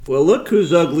Well, look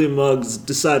whose ugly mugs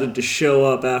decided to show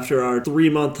up after our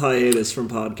 3-month hiatus from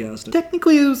podcasting.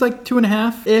 Technically, it was like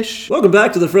 2.5-ish. Welcome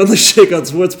back to the Friendly Shake on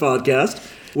Sports podcast,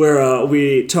 where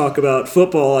we talk about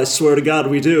football, I swear to God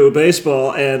we do,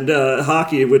 baseball, and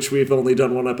hockey, which we've only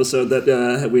done one episode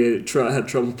that we had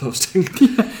trouble posting.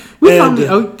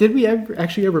 Did we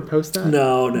ever post that?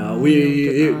 No,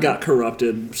 it got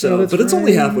corrupted. So, but it's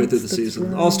only halfway through the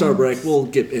season. Right. All-Star break, we'll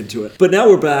get into it. But now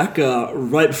we're back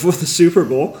right before the Super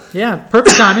Bowl. Yeah,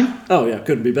 perfect timing. Oh yeah,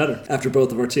 couldn't be better. After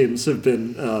both of our teams have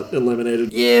been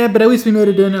eliminated. Yeah, but at least we made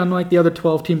it in, unlike the other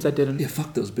 12 teams that didn't. Yeah,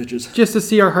 fuck those bitches. Just to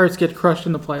see our hearts get crushed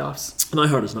in the playoffs. My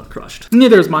heart is not crushed.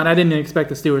 Neither is mine. I didn't expect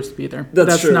the Steelers to be there.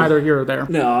 That's true. Neither here or there.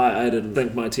 No, I didn't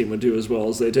think my team would do as well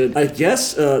as they did. I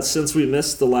guess since we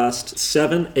missed the last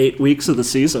 7-8 weeks of the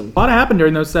season. A lot happened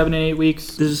during those 7 and 8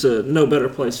 weeks. There's no better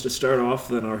place to start off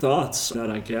than our thoughts,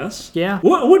 I guess. Yeah.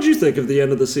 What'd you think of the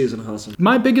end of the season, Hasan?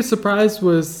 My biggest surprise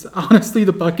was, honestly,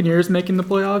 the Buccaneers making the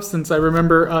playoffs, since I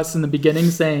remember us in the beginning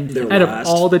saying, out of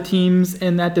all the teams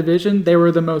in that division, they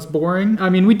were the most boring. I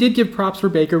mean, we did give props for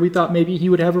Baker. We thought maybe he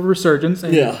would have a resurgence,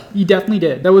 and he definitely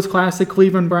did. That was classic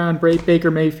Cleveland Brown,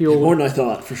 Baker Mayfield. More than I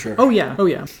thought, for sure. Oh, yeah.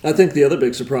 I think the other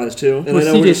big surprise, too. And was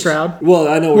C.J. Stroud. Well,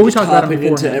 I know we're just hopping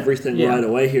into him. Everything right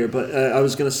away here, but I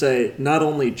was going to say not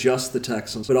only just the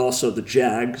Texans, but also the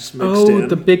Jags mixed in. Oh,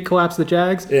 the big collapse of the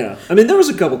Jags? Yeah. I mean, there was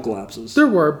a couple collapses. There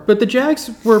were, but the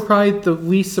Jags were probably the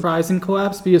least surprising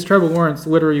collapse because Trevor Lawrence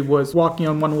literally was walking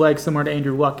on one leg similar to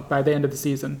Andrew Luck by the end of the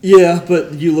season. Yeah,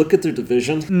 but you look at their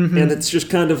division, and it's just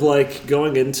kind of like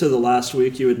going into the last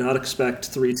week, you would not expect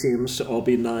 3 teams to all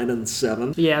be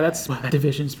 9-7. Yeah, that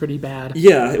division's pretty bad.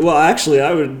 Yeah, well, actually,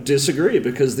 I would disagree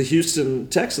because the Houston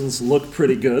Texans look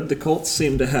pretty good. The Colts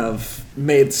seem to have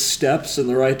made steps in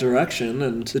the right direction,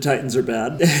 and the Titans are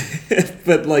bad.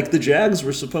 But, the Jags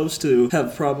were supposed to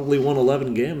have probably won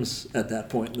 11 games at that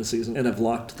point in the season and have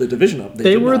locked the division up.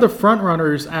 They were the front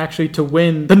runners, actually, to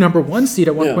win the number 1 seed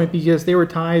at one point because they were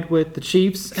tied with the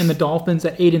Chiefs and the Dolphins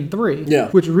at 8-3. Yeah.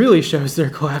 Which really shows their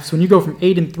collapse. When you go from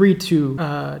 8-3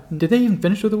 to, did they even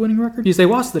finish with a winning record? Because they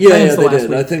lost to the Titans the last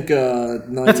week. I think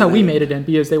 9-8. That's how we made it in,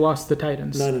 because they lost to the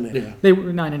Titans. 9-8, yeah. They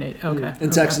were 9-8, okay.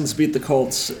 And Texans beat the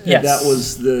Colts. Yes. That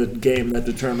was the game that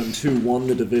determined who won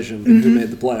the division and who made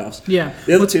the playoffs. Yeah.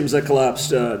 The other teams that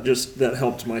collapsed, just that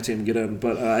helped my team get in,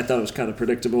 but I thought it was kind of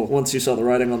predictable. Once you saw the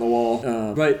writing on the wall,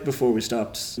 right before we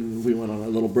stopped and we went on a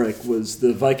little break, was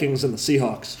the Vikings and the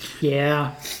Seahawks.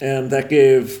 Yeah. And that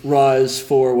gave rise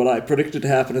for what I predicted to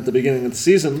happen at the beginning of the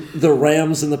season, the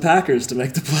Rams and the Packers to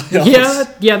make the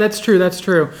playoffs. Yeah, that's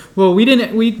true. Well,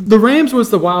 the Rams was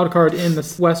the wild card in the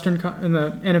in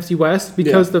the NFC West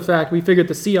because of the fact we figured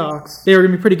the Seahawks, they were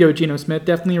going to be pretty good with Geno Smith,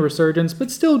 definitely a resurgence,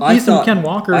 but still decent Ken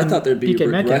Walker. I thought there'd be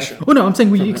DK regression. Metcalf. Oh no, I'm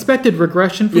saying we expected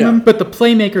regression from him, but the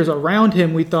playmakers around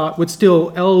him we thought would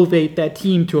still elevate that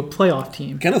team to a playoff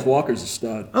team. Kenneth Walker's a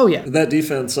stud. Oh yeah. That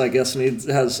defense, I guess,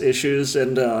 has issues,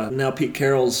 and now Pete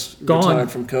Carroll's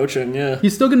retired from coaching. Yeah.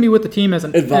 He's still going to be with the team as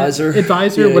an advisor,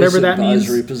 whatever that means.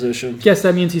 Advisory position. Guess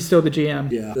that means he's still the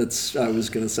GM. Yeah, I was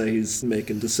going to say he's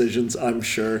making decisions, I'm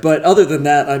sure. But other than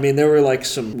that, I mean, there were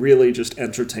some really just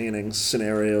entertaining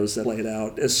scenarios that played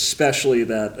out, especially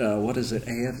that, what is it,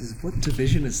 what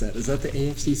division is that? Is that the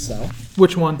AFC South?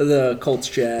 Which one? The Colts,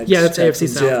 Jags. Yeah, that's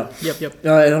Texans, AFC South. Yeah. Yep.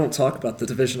 I don't talk about the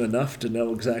division enough to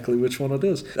know exactly which one it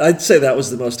is. I'd say that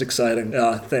was the most exciting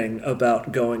thing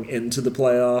about going into the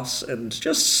playoffs, and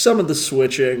just some of the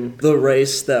switching, the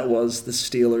race that was the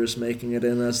Steelers making it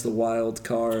in as the wild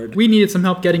card. We needed some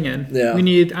help getting in. Yeah. We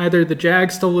needed either the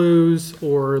Jags to lose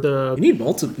or the...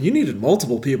 You needed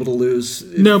multiple people to lose.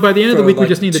 No, by the end of the week, we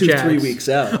just need the Jags. 2-3 weeks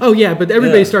out. Oh, yeah, but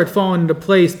everybody started falling into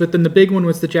place, but then the big one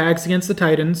was the Jags against the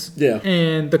Titans. Yeah.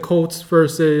 And the Colts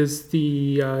versus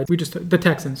the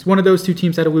Texans. One of those two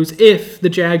teams had to lose if the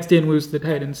Jags didn't lose to the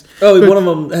Titans. Oh, one of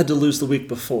them had to lose the week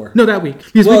before. No, that week.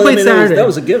 Because we played Saturday. That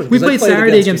was a given. We played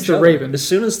Saturday against the Ravens. As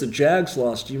soon as the Jags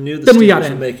lost, you knew the Steelers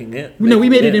were making it. No, we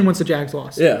made it in once the Jags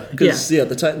lost. Yeah, because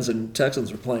the Titans and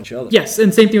Texans were playing each other. Yes,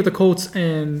 and same thing with the Colts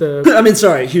and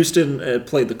the... Houston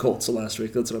played the Colts last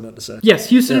week. That's what I meant to say. Yes,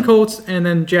 Houston Colts, and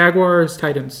then Jaguars,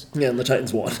 Titans. Yeah, and the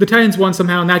Titans won. The Titans won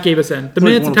somehow, and that gave us in. The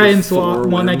minute the Titans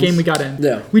won that game, we got in.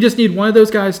 Yeah. We just need one of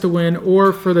those guys to win,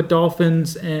 or for the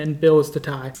Dolphins and Bills to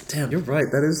tie. Damn, you're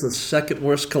right. That is the second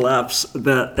worst collapse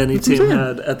that any team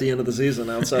had at the end of the season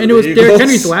outside and of the Eagles. And it was Derrick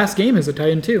Henry's last game as a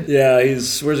Titan, too. Yeah,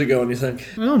 where's he going, you think?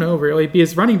 I don't know, really.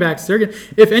 Because running backs,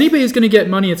 if anybody's going to get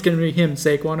money, it's going to be him,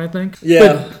 Saquon, I think.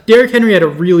 Yeah. But Derrick Henry had a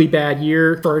really bad bad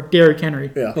year for Derrick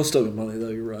Henry. Yeah, he'll still get money though.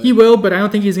 You're right. He will, but I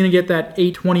don't think he's going to get that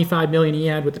 $825 million he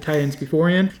had with the Titans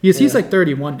beforehand. Because he's like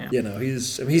 31 now.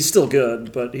 He's still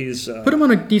good, but he's put him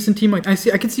on a decent team. Like I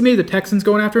could see maybe the Texans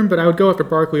going after him, but I would go after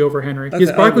Barkley over Henry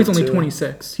because Barkley's only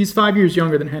 26. He's 5 years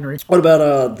younger than Henry. What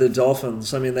about the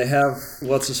Dolphins? I mean, they have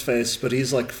what's his face, but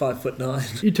he's like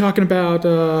 5'9". You talking about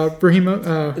Raheem?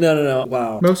 No.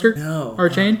 Wow. Mostert? No.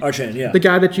 Archane, yeah. The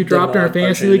guy that you dropped in our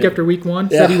fantasy league after week 1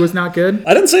 said he was not good.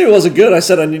 I didn't say he wasn't good. I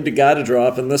said I needed a guy to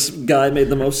drop, and this guy made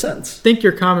the most sense. I think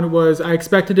your comment was I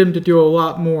expected him to do a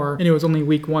lot more, and it was only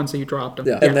week 1, so you dropped him.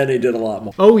 Yeah, and then he did a lot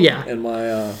more. Oh yeah. And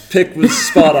my pick was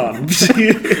spot on.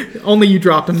 Only you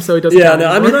dropped him, so he doesn't. Yeah, no.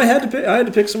 I mean, I had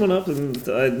to pick someone up, and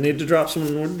I needed to drop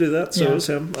someone in order to do that. So it was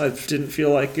him. I didn't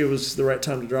feel like it was the right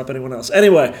time to drop anyone else.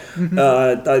 Anyway,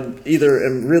 I either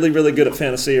am really, really good at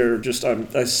fantasy, or just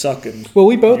I suck in. Well,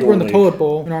 we both were in the toilet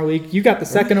bowl in our league. You got the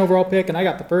second overall pick, and I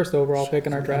got the first overall pick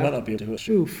in our draft. I might not be able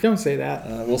to. Oof! Don't say that.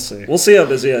 We'll see. We'll see how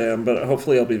busy I am, but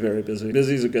hopefully I'll be very busy.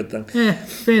 Busy's a good thing.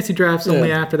 Fantasy drafts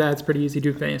only after that. It's pretty easy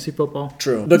to do fantasy football.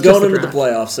 True. But going into the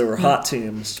playoffs, there were hot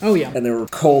teams. Oh, yeah. And there were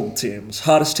cold teams.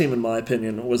 Hottest team, in my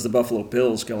opinion, was the Buffalo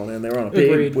Bills going in. They were on a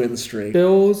big win streak.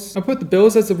 Bills. I put the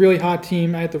Bills as a really hot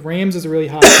team. I had the Rams as a really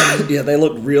hot team. Yeah, they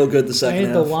looked real good the second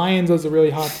half. I had the Lions as a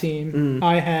really hot team.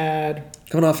 I had...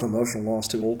 Coming off an emotional loss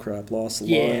to bullcrap, lost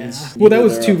the Lions. Well, that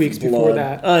was 2 weeks before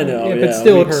that. I know, but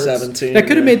still it hurts. 17, that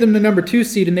could have made them the number 2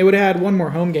 seed, and they would have had one more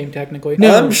home game, technically.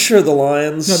 No, I'm sure the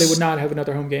Lions... No, they would not have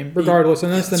another home game, regardless,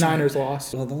 unless the Niners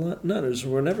lost. Well, the Niners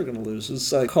were never going to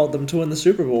lose. I called them to win the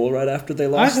Super Bowl right after they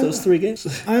lost those 3 games.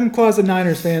 I'm a closet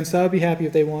Niners fan, so I'd be happy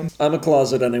if they won. I'm a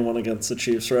closet anyone against the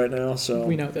Chiefs right now, so...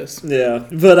 We know this. Yeah,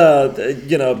 but,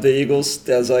 the Eagles,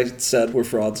 as I said, were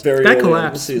frauds. That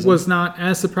collapse was not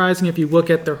as surprising if you look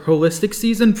at their holistic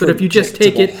season, but if you just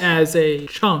take it as a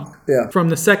chunk from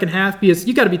the second half, because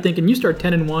you got to be thinking you start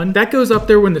 10-1. That goes up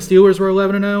there when the Steelers were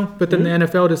 11-0, but then the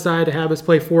NFL decided to have us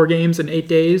play 4 games in 8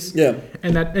 days. Yeah,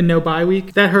 and no bye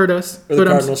week. That hurt us. Or the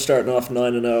Cardinals starting off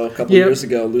 9-0 a couple of years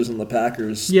ago, losing the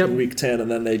Packers in Week 10, and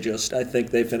then I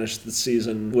think they finished the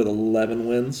season with 11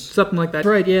 wins, something like that.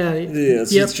 Right? Yeah. Yeah,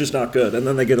 it's just not good, and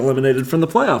then they get eliminated from the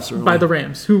playoffs by the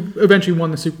Rams, who eventually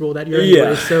won the Super Bowl that year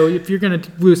anyway. So if you're going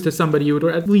to lose to somebody, you would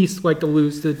at least like to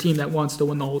lose to the team that wants to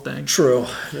win the whole thing. True,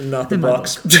 and not the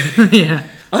Bucks. Yeah.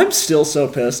 I'm still so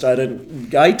pissed. I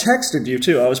texted you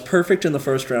too. I was perfect in the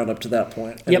first round up to that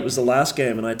point, and it was the last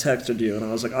game. And I texted you, and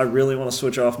I was like, I really want to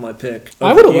switch off my pick.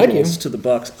 I would have led you to the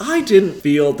Bucks. I didn't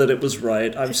feel that it was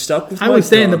right. I'm stuck with. I was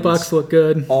saying the Bucks look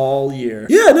good all year.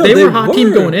 Yeah, no, they were a hot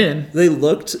team going in. They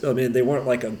looked. I mean, they weren't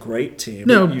like a great team.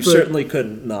 No, you certainly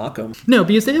couldn't knock them. No,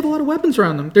 because they have a lot of weapons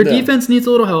around them. Their defense needs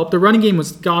a little help. The running game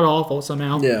was god awful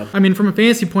somehow. Yeah. I mean, from a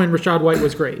fantasy point, Rachaad White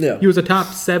was great. Yeah. He was a top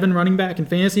 7 running back in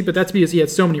fantasy, but that's because he had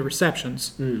so many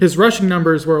receptions. His rushing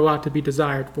numbers were a lot to be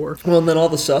desired for. Well, and then all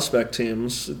the suspect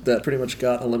teams that pretty much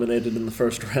got eliminated in the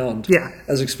first round. Yeah.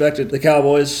 As expected, the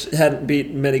Cowboys hadn't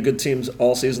beat many good teams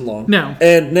all season long. No.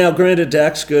 And now, granted,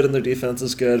 Dak's good and their defense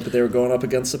is good, but they were going up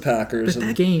against the Packers. But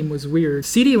that game was weird.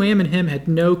 CeeDee Lamb and him had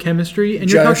no chemistry,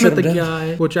 and you're talking about the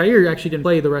guy... Well, Jair actually didn't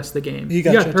play the rest of the game. He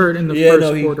got hurt in the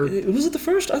first quarter. Was it the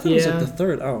first? I thought it was like the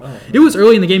third. Oh. It was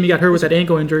early in the game he got hurt with that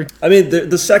ankle injury. I mean,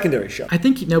 the secondary shot. I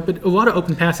think, but a lot of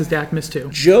open passes Dak missed too.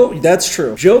 That's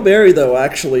true. Joe Barry, though,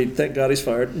 actually, thank God he's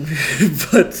fired,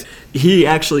 but he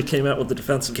actually came out with the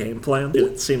defensive game plan.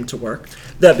 It seemed to work.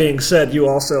 That being said, you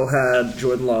also had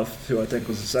Jordan Love, who I think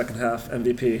was the second half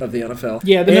MVP of the NFL.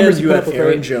 Yeah, the numbers and you had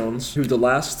Aaron Jones, who the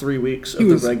last 3 weeks of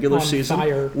the regular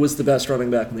season was the best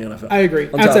running back in the NFL. I agree.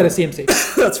 Outside of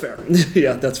CMC. That's fair.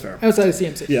 Yeah, that's fair. Outside of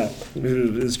CMC. Yeah,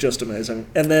 it was just amazing.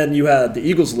 And then you had the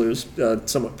Eagles lose,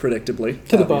 somewhat predictably,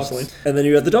 to the Bucs. And then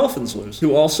you had the Dolphins lose,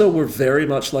 who also were very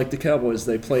much like the Cowboys.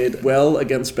 They played well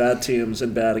against bad teams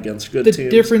and bad against good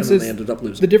teams, and then they ended up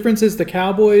losing. The difference is the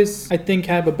Cowboys, I think,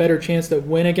 have a better chance to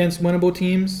win against winnable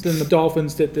teams than the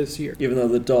Dolphins did this year. Even though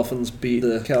the Dolphins beat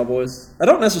the Cowboys? I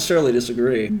don't necessarily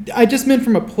disagree. I just meant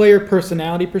from a player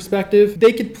personality perspective.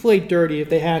 They could play dirty if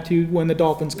they had to when the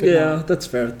Dolphins could not. That's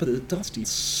fair. But the Dolphins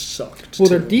sucked. Well,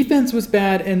 their defense was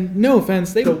bad, and no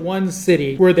offense, they were one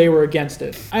city where they were against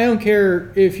it. I don't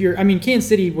care if you're... I mean, Kansas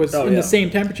City was in the same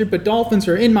temperature, but Dolphins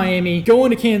are in Miami, going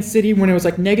to Kansas City when it was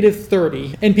like negative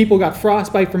 30, and people got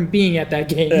frostbite from being at that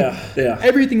game. Yeah.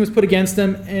 Everything was put against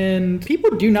them, and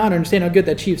people do not understand how good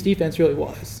that Chiefs defense really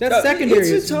was. That secondary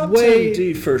is a top way 10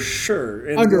 D for sure.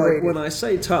 And underrated. When I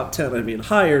say top 10, I mean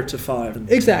higher to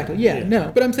 5. Exactly.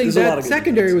 No. But I'm saying that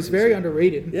secondary was very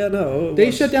underrated. Yeah, no.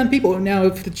 They shut down people. Now,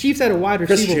 if the Chiefs had a wide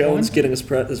receiver, Chris Jones getting his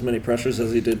as many pressures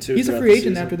as he did too. He's a free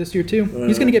agent after this year too.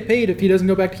 He's going to get paid if he doesn't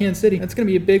go back to Kansas City. That's going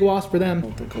to be a big loss for them. I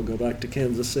don't think he'll go back to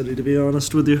Kansas City, to be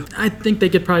honest with you. I think they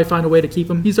could probably find a way to keep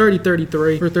him. He's already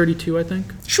 33 or 32, I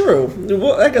think. True.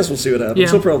 Well, I guess we'll see what happens. Yeah.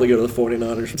 He'll probably go to the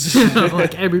 49ers.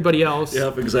 Like everybody else.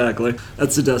 Yep, exactly.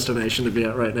 That's the destination to be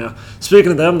at right now.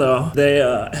 Speaking of them, though, they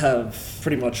have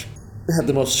pretty much had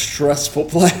the most stressful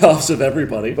playoffs of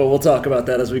everybody, but we'll talk about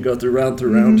that as we go through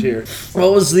round here.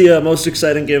 What was the most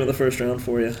exciting game of the first round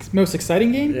for you? Most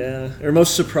exciting game? Yeah, or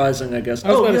most surprising, I guess.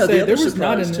 I was about to say, the there other was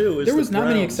not surprise, too, is there was the not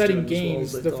many Browns exciting doing as well games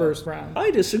as they the thought. first round.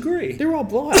 I disagree. They were all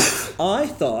blowouts. I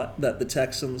thought that the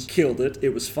Texans killed it.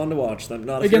 It was fun to watch them.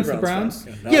 Not Against if the you're a Browns?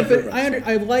 Browns fan. Yeah, but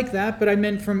I like that, but I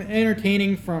meant from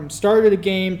entertaining from start of the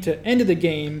game to end of the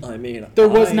game. I mean, There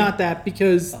was not that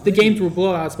because the games were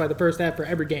blowouts by the first half for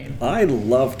every game. I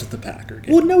loved the Packer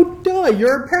game. Well, no, duh.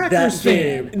 You're a Packers That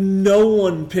game, fan. no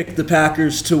one picked the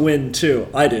Packers to win, too.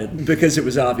 I did, because it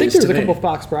was I think obvious there was to a me. couple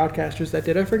Fox broadcasters that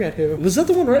did. I forget who. Was that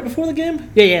the one right before the game?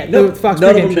 Yeah. Nope, The Fox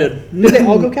none of pregame them show. did. Did they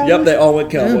all go Cowboys? Yep, they all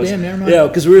went Cowboys. Oh, damn, never mind. Yeah,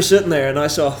 because we were sitting there, and I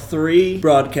saw 3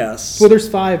 broadcasts. Well, there's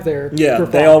 5 there. Yeah, for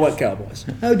they Fox. all went Cowboys.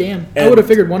 Oh, damn. I And would have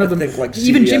figured one of them. I think, like,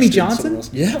 Even CBS Jimmy did Johnson? someone else.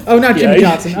 Yeah. Oh, not Jimmy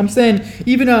Yeah. Johnson. I'm saying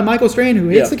even Michael Strahan, who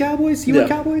hates the Cowboys, he went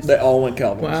Cowboys? They all went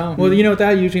Cowboys. Wow. Well, you know what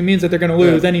that usually means? That they're going to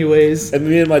lose anyways. And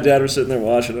me and my dad were sitting there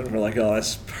watching it, and we're like, oh,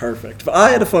 that's perfect. But I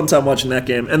had a fun time watching that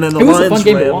game. And then the It was a fun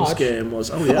game to Lions-Rams watch. game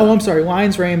was, oh, yeah. Oh, I'm sorry.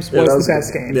 Lions-Rams was that the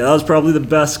best game. Yeah, that was probably the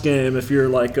best game. If you're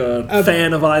like a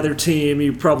fan of either team,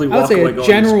 you probably I would walk say away a going,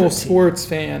 general "This is a good team." sports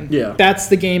fan. Yeah. That's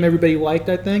the game everybody liked,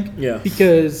 I think. Yeah.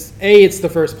 Because, A, it's the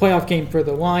first playoff game for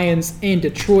the Lions and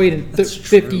Detroit in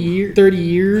 30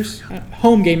 years.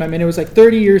 Home game, I mean, it was like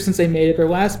 30 years since they made it. Their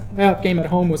last playoff game at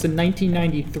home was in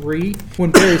 1993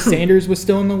 when Barry Sanders was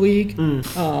still in the league.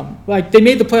 Like, they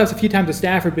made the playoffs a few times with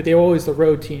Stafford, but they were always the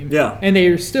road team. Yeah. And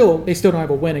they still don't have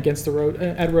a win against the road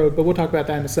at road, but we'll talk about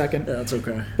that in a second. Yeah, that's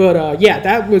okay. But yeah,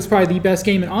 that was probably the best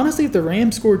game. And honestly, if the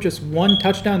Rams scored just one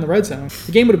touchdown in the red zone,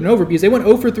 the game would have been over because they went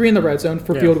 0 for 3 in the red zone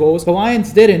for field goals. The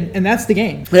Lions didn't, and that's the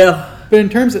game. Yeah. But in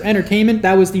terms of entertainment,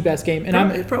 that was the best game.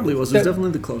 And It probably was. It was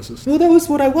definitely the closest. Well, that was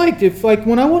what I liked. If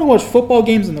when I want to watch football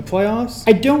games in the playoffs,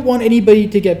 I don't want anybody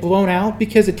to get blown out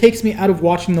because it takes me out of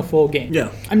watching the full game.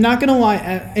 Yeah. I'm not gonna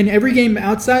lie. In every game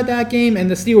outside that game and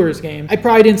the Steelers game, I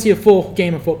probably didn't see a full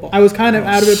game of football. I was kind of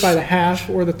out of it by the half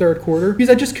or the third quarter because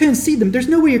I just couldn't see them. There's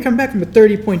no way you're coming back from a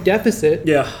 30-point deficit.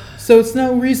 Yeah. So it's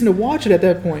no reason to watch it at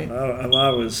that point. I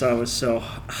was so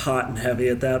hot and heavy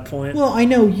at that point. Well, I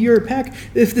know you're a Pack.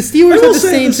 If the Steelers I had will the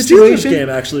say same the situation, Steelers game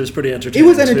actually was pretty entertaining. it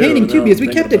was entertaining too because we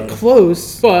kept it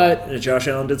close. But Josh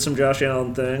Allen did some Josh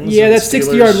Allen things. yeah, and that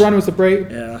 60-yard run was a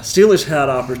break. Yeah, Steelers had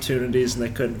opportunities and they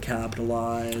couldn't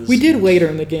capitalize. We did later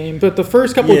in the game, but the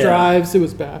first couple drives, it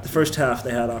was bad. The first half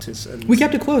they had opportunities. And We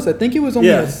kept it close. I think it was only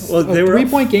they a were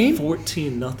 3-point game.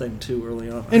 14-0 too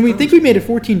early on. And we think we made it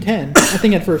 14-10, I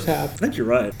think, at first half. I think you're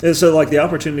right. And so, like, the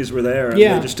opportunities were there, and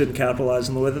Yeah. they just didn't capitalize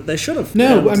in the way that they should have.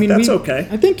 No, And I mean, that's okay.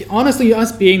 I think, honestly,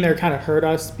 us being there kind of hurt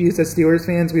us because as Steelers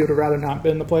fans, we would have rather not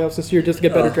been in the playoffs this year just to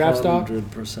get better draft stock.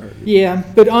 100%. Yeah,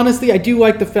 but honestly, I do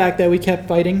like the fact that we kept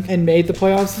fighting and made the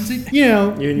playoffs. You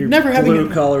know, You and your never having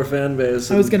blue-collar fan base.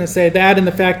 I was going to say that and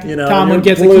the fact you know, Tomlin your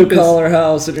gets to keep his... blue-collar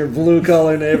house and your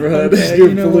blue-collar neighborhood, Okay, your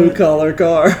you know blue-collar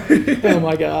car. Oh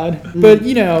my God! But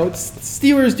you know,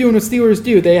 Steelers doing what Steelers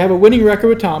do. They have a winning record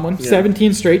with Tomlin,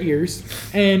 17 straight years.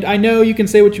 And I know you can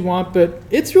say what you want, but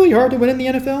it's really hard to win in the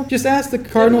NFL. Just ask the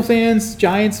Cardinal fans,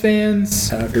 Giants fans,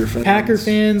 Packer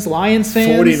fans, Lions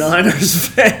fans, 49ers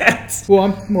fans. Well,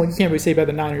 you can't really say about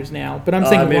the Niners now, but I'm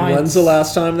saying Lions. When's the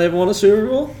last time they've won a Super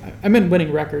Bowl? I meant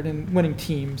winning record and winning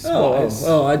teams.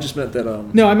 Oh, I just meant that.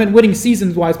 No, I meant winning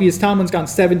seasons wise because Tomlin's gone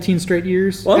 17 straight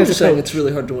years. Well, I'm as just a saying coach. it's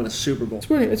really hard to win a Super Bowl.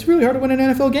 It's really hard to win an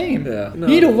NFL game. Yeah. No,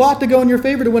 you need a lot to go in your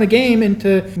favor to win a game and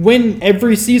to win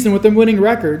every season with a winning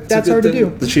record. That's hard to do.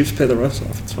 The Chiefs pay the refs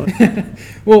off. It's fine.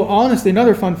 Well, honestly,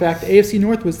 another fun fact, the AFC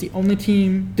North was the only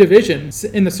team division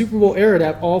in the Super Bowl era to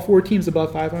have all 4 teams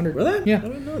above 500. Really? Yeah. I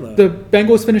didn't know that. The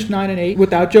Bengals finished 9-8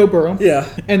 without Joe Burrow. Yeah.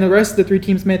 And the rest of the 3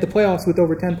 teams made the playoffs with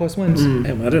over 10+ wins.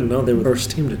 Damn, I didn't know they were the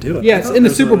first team to do it. Yeah, it's in the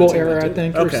Super Bowl era, I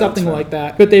think, or something like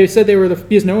that. But they said they were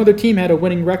because no other team had a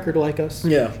winning record like us.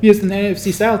 Yeah. Because in the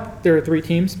NFC South, there were 3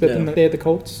 teams, but then they had the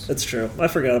Colts. That's true. I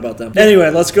forgot about them. Anyway,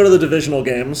 let's go to the divisional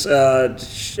games. games.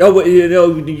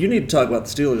 You need to talk about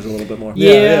the Steelers a little bit more.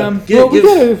 Yeah.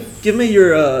 Give me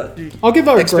your I'll give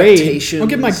our grade. I'll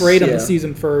give my grade on Yeah. the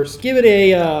season first. Give it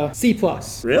a C+.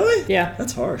 Really? Yeah.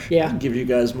 That's harsh. Yeah. I'd give you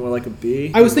guys more like a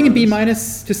B. I was thinking B- to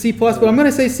C+, but I'm going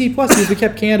to say C+ because we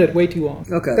kept Candid way too long.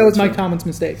 Okay, That was that's Mike fair. Tomlin's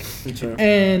mistake. That's fair.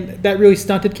 And that really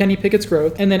stunted Kenny Pickett's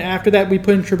growth. And then after that, we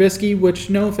put in Trubisky, which,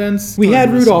 no offense, we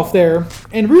had Rudolph there.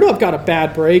 And Rudolph got a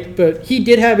bad break, but he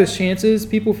did have his chances.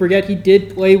 People forget he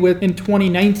did play in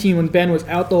 2019 when Ben was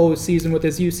out the whole season with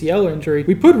his UCL injury.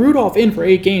 We put Rudolph in for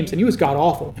 8 games, and he was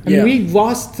god-awful. I mean,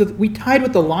 we tied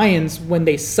with the Lions when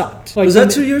they sucked. Was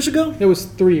that 2 years ago? It was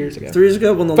 3 years ago. 3 years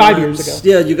ago when the 5 Lions, years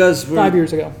ago. Yeah, you guys were 5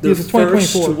 years ago. the This is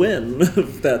 2024. first win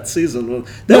of that season.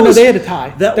 No, they had a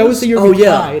tie. That was the year we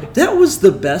tied. That was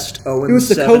the best 0-7 It was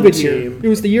the COVID team. year. It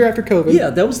was the year after COVID. Yeah,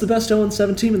 that was the best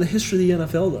 0-7 team in the history of the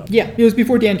NFL, though. Yeah, it was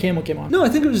before Dan Campbell came on. No, I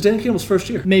think it was Dan Campbell's first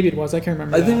year. Maybe it was. I can't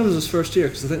remember. I think it was his first year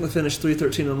because I think they finished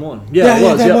 3-13-1. Yeah, it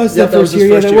was. that was that the first year.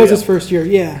 Yeah, that was his yeah. first year.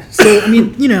 Yeah. So I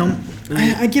mean,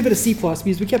 I give it a C+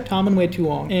 because we kept Tomlin way too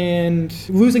long, and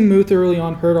losing Muth early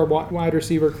on hurt our wide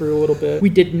receiver crew a little bit. We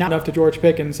did not enough to George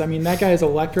Pickens. I mean, that guy is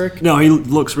electric. No, he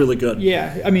looks really good.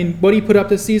 Yeah, I mean, what he put up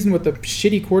this season with the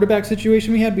shitty quarterback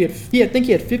situation we had, I think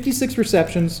he had 56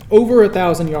 receptions, over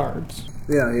 1,000 yards.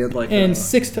 Yeah, he had and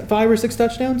 5 or 6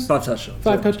 touchdowns. 5 touchdowns.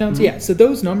 5 touchdowns. Yeah. So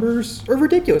those numbers are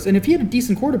ridiculous. And if he had a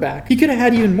decent quarterback, he could have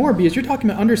had even more because you're talking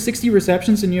about under 60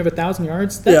 receptions and you have 1,000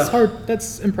 yards. That's hard.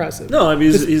 That's impressive. No, I mean,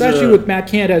 especially with Matt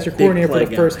Canada as your coordinator for the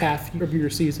guy. first half of your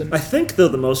season. I think though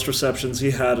the most receptions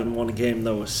he had in one game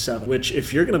though was 7. Which,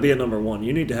 if you're going to be a number 1,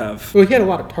 you need to have. Well, he had a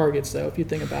lot of targets though, if you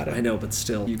think about it. I know, but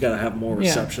still, you got to have more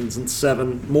receptions and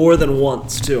 7 more than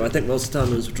once too. I think most of the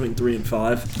time it was between 3 and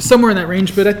 5. Somewhere in that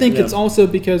range, but I think it's also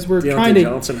because we're trying to.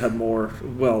 Johnson had more.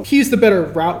 Well, he's the better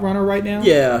route runner right now.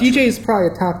 Yeah, DJ is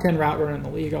probably a top 10 route runner in the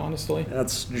league, honestly.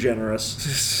 That's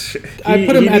generous. I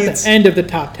put him at the end of the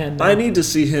top 10. Though. I need to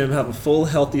see him have a full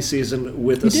healthy season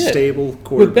with a stable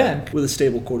quarterback. With a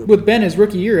stable quarterback. With Ben his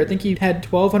rookie year, I think he had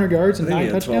 1,200 yards and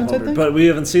 9 touchdowns. I think. But we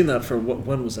haven't seen that for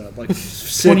when was that? Like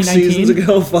 6 seasons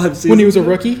ago, 5 seasons. When he was a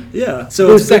rookie. Yeah.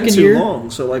 So it's been too year.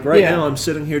 long. So like now, I'm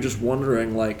sitting here just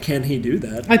wondering, like, can he do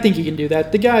that? I think he can do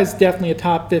that. The guy's definitely a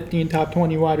top 15, top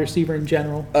 20 wide receiver in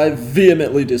general. I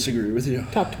vehemently disagree with you.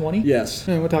 Top 20? Yes.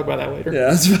 We'll talk about that later.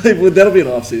 Yeah, that'll be an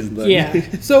off-season thing. Yeah.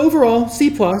 So overall, C+.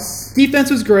 Defense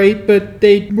was great, but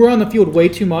they were on the field way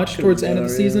too much towards the end of the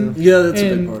season. Yeah, that's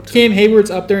a big part too. Cam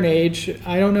Hayward's up there in age.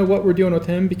 I don't know what we're doing with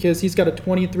him because he's got a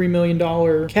 $23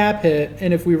 million cap hit,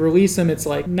 and if we release him, it's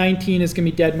like 19 is going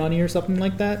to be dead money or something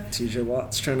like that. TJ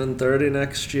Watt's turning 30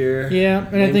 next year. Yeah,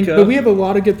 and I think, but we have a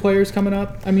lot of good players coming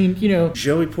up. I mean,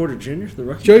 Joey Porter Jr., the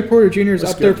rookie. Joey Porter Jr. is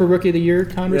up there for Rookie of the Year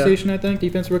conversation, I think.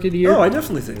 Defense Rookie of the Year. Oh, I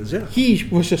definitely think so, yeah.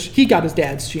 He got his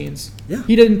dad's genes. Yeah.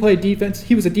 He didn't play defense.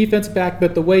 He was a defensive back,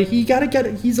 but the way he got to get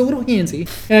it, he's a little handsy.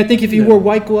 And I think if he wore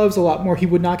white gloves a lot more, he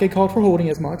would not get called for holding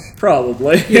as much.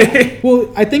 Probably. Yeah.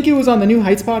 Well, I think it was on the New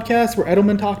Heights podcast where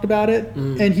Edelman talked about it,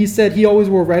 and he said he always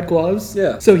wore red gloves.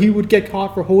 Yeah. So he would get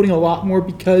caught for holding a lot more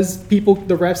because the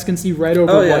refs can see red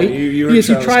over white. Because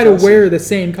you try to wear the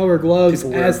same color gloves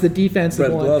as the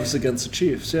defensive one. Red gloves against the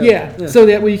Chiefs. Yeah. So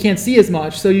that way you can't see as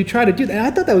much. So you try to do that. And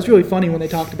I thought that was really funny when they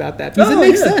talked about that because it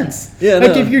makes sense. Yeah.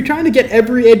 Like if you're trying to get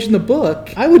every edge in the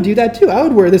book, I would do that too. I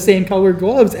would wear the same color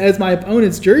gloves as my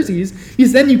opponent's jerseys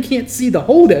because then you can't see the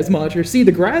hold as much or see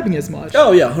the grabbing as much.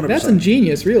 Oh yeah, 100%. That's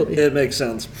ingenious, really. It makes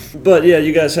sense. But yeah,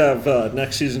 you guys have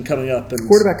next season coming up and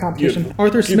quarterback competition.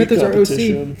 Arthur Smith is our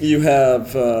OC. You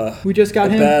have we just got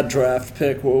a him. Bad draft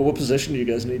pick. What position do you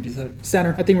guys need? Do you think?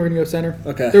 Center. I think we're gonna go center.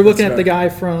 Okay. They're looking at the guy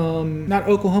from not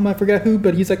Oklahoma. I forget who,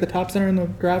 but he's like the top center in the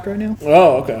draft right now.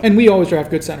 Oh, okay. And we always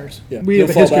draft good centers. Yeah. We have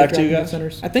a history of drafting good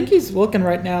centers. I think he's looking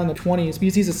right now in the 20s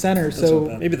because he's a center. That's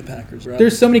so maybe the Packers. Right?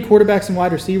 There's so many quarterbacks and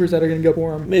wide receivers that are going to go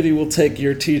for him. Maybe we'll take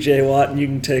your TJ Watt and you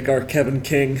can take our Kevin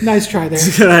King. Nice try there.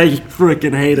 I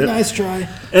freaking hate it. Nice try.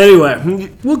 Anyway,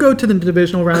 we'll go to the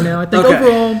divisional round now. I think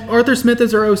overall, Arthur Smith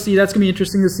is our OC. That's going to be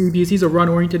interesting to see because he's a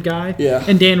run-oriented guy. Yeah.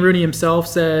 And Dan Rooney himself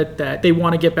said that they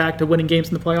want to get back to winning games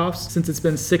in the playoffs since it's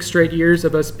been 6 straight years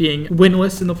of us being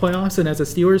winless in the playoffs. And as a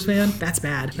Steelers fan, that's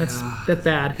bad. That's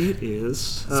bad. It is.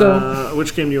 So,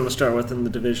 which game do you want to start with in the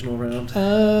divisional round?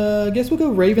 I guess we'll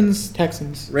go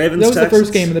Ravens-Texans. That was the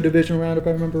first game in the divisional round, if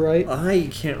I remember right. I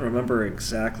can't remember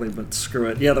exactly, but screw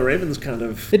it. Yeah, the Ravens kind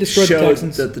of showed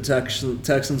that the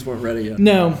Texans weren't ready yet.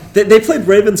 No. They played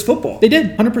Ravens football. They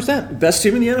did, 100%. Best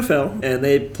team in the NFL, and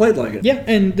they played like it. Yeah,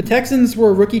 and the Texans were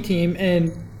a rookie team,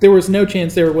 and There was no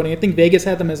chance they were winning. I think Vegas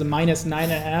had them as a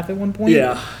 -9.5 at one point.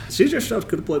 Yeah. CJ Stroud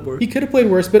could have played worse. He could have played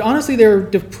worse, but honestly, they were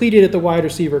depleted at the wide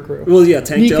receiver crew. Well, yeah,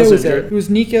 Tank Nico Dell's was there. injured. It was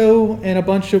Nico and a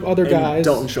bunch of other guys.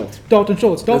 Dalton Schultz. Dalton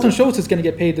Schultz is going to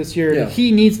get paid this year. Yeah.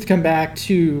 He needs to come back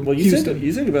to Houston.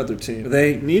 You think about their team.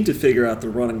 They need to figure out the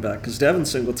running back because Devin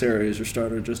Singletary as your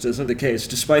starter just isn't the case,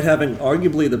 despite having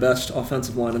arguably the best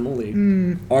offensive line in the league.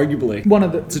 Arguably.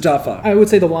 It's a top 5. I would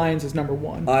say the Lions is number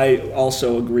 1. I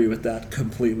also agree with that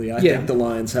completely. I think the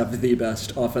Lions have the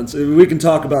best offense. We can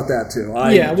talk about that too.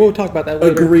 We'll talk about that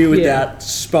later. Agree with that.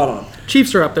 Spot on.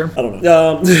 Chiefs are up there. I don't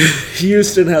know.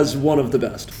 Houston has one of the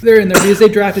best. They're in there because they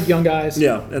drafted young guys.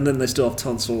 Yeah, and then they still have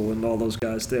Tunsil and all those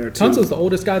guys there too. Tunsil's the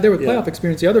oldest guy there with playoff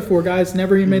experience. The other 4 guys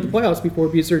never even made the playoffs before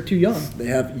because they're too young. They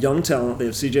have young talent. They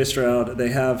have CJ Stroud. They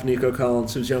have Nico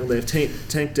Collins, who's young. They have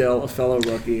Tank Dell, a fellow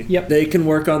rookie. Yep. They can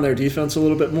work on their defense a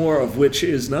little bit more, of which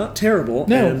is not terrible.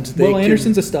 No, and Will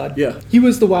Anderson's a stud. Yeah. He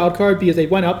was the wild card because they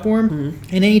went up for him.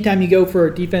 And anytime you go for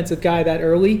a defensive guy that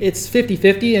early, it's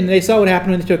 50-50. And they saw what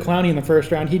happened when they took Clowney in the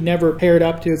first round. He never paired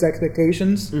up to his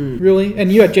expectations, really.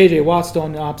 And you had J.J. Watt still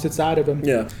on the opposite side of him.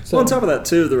 Yeah. So, well, on top of that,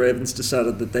 too, the Ravens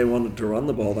decided that they wanted to run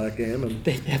the ball that game. And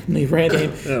they definitely ran the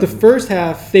game. The first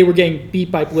half, they were getting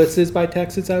beat by blitzes by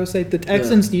Texans, I would say. The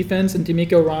Texans' defense and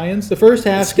D'Amico Ryan's. The first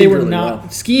half, they were really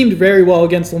schemed very well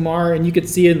against Lamar, and you could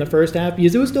see it in the first half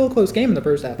because it was still a close game in the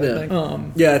first half, I think.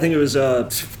 I think it was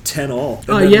 10-all.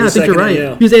 I think you're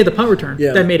right. Because they had the punt return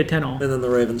that made it 10-all. And then the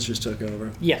Ravens just took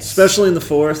over. Yes. Especially in the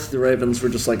fourth, the Ravens were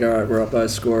just like, all right, we're up by a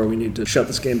score. We need to shut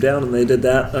this game down, and they did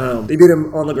that. They beat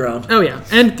him on the ground. Oh, yeah.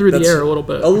 And through the air a little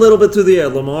bit. A little bit through the air.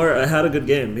 Lamar had a good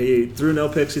game. He threw no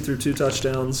picks. He threw 2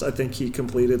 touchdowns. I think he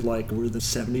completed more than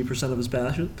 70% of his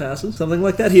passes. Something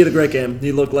like that. He had a great game.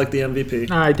 He looked like the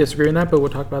MVP. I disagree on that, but we'll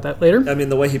talk about that later. I mean,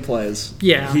 the way he plays.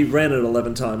 Yeah. He ran it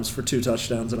 11 times for 2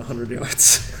 touchdowns and 100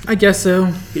 yards. I guess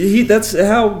so. That's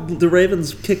how the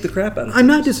Ravens kick the crap out of him. I'm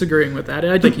not disagreeing with that.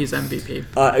 I think he's MVP.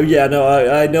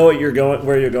 I know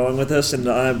where you're going with this, and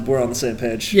we're on the same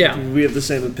page. Yeah. We have the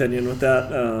same opinion with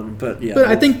that, but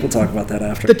I think we'll talk about that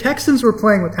after. The Texans were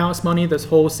playing with house money this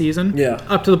whole season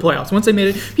up to the playoffs. Once they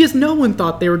made it, because no one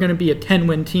thought they were going to be a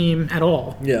 10-win team at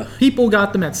all. Yeah. People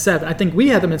got them at 7. I think we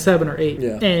had them at 7 or 8.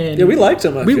 Yeah. And we liked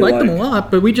them, We liked them a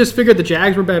lot, but we just figured the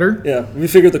Jags were better. Yeah. We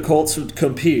figured the Colts would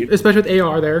compete. Especially with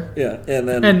AR there. Yeah. And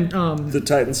then the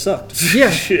Titans sucked.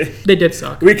 Yeah. They did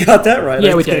suck. We got that right.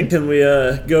 Yeah, we did. Can we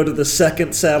go to the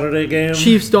second Saturday game?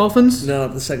 Chiefs-Dolphins? No,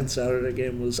 the second Saturday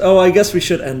game was... Oh, I guess we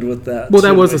should end with that. Well,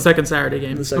 that was the second Saturday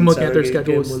game. I'm looking at their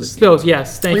schedule. Bills,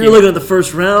 yes. Thank you. You're looking at the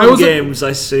first round games,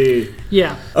 I see.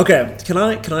 Yeah. Okay, can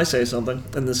I say something?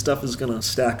 And this stuff is going to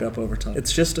stack up over time.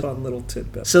 It's just a fun little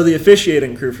tidbit. So the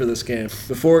officiating crew for this game,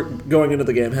 before going into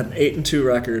the game, had an 8-2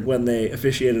 record when they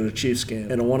officiated a Chiefs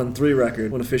game, and a 1-3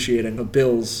 record when officiating a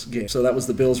Bills game. So that was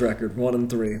the Bills record,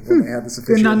 1-3, when they had this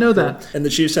officiating. Did not know that. And the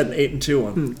Chiefs had an 8-2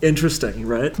 one. Interesting,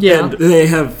 right? Yeah. And they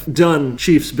have done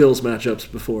Chiefs-Bills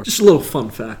matchups before. Just a little fun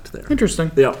fact there.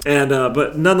 Interesting. Yeah. And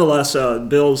but nonetheless,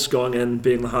 Bills going in,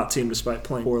 being the hot team despite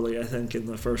playing poorly, I think, in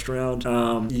the first round.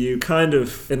 You kind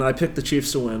of, and I picked the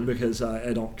Chiefs to win because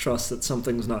I don't trust that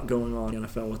something's not going on in the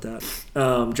NFL with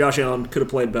that. Josh Allen could have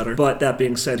played better, but that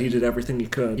being said, he did everything he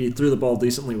could. He threw the ball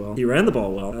decently well. He ran the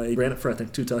ball well. He ran it for, I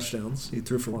think, 2 touchdowns. He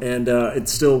threw for 1. And it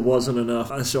still wasn't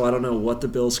enough. So I don't know what the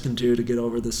Bills can do to get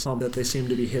over this hump that they seem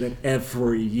to be hitting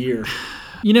every year.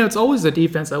 You know, it's always the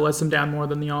defense that lets them down more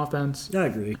than the offense. I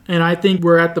agree. And I think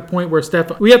we're at the point where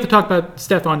we have to talk about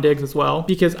Stephon Diggs as well,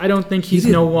 because I don't think he's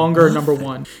no longer number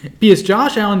 1. Because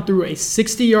Josh Allen threw a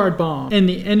 60-yard bomb in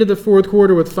the end of the fourth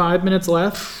quarter with 5 minutes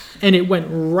left. And it went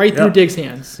right through Diggs'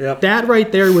 hands. Yep. That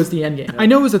right there was the end game. Yep. I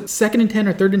know it was a 2nd and 10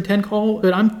 or 3rd and 10 call,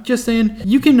 but I'm just saying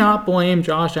you cannot blame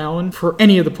Josh Allen for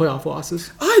any of the playoff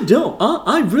losses. I don't.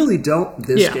 I really don't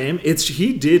this game.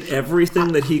 He did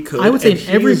everything that he could. I would say in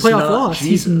every playoff loss,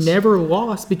 he's never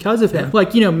lost because of him.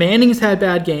 Like, Manning's had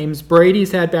bad games.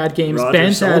 Brady's had bad games.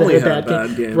 Ben's had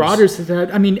bad games. Rodgers has had.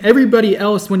 I mean, everybody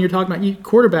else, when you're talking about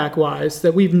quarterback-wise,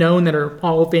 that we've known that are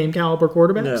Hall of Fame caliber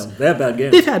quarterbacks. No, they have bad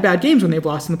games. They've had bad games when they've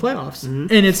lost in the playoffs. And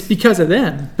it's because of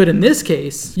them. But in this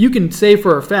case, you can say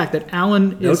for a fact that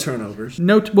Allen no turnovers.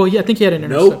 I think he had an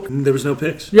interception. Nope, there was no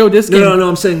picks. No,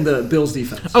 I'm saying the Bills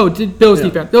defense. Oh, Bills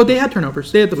defense. Oh, they had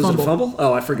turnovers. They had the fumble. Was it a fumble?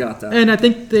 Oh, I forgot that. And I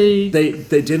think they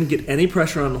didn't get any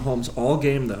pressure on Mahomes all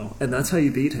game, though, and that's how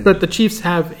you beat him. But the Chiefs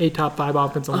have a top 5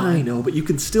 offensive line. I know, but you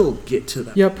can still get to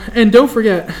them. Yep, and don't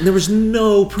forget, there was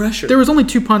no pressure. There was only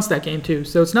 2 punts that game, too,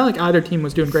 so it's not like either team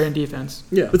was doing great in defense.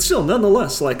 Yeah, but still,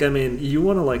 nonetheless, you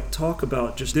want to, talk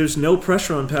about just there's no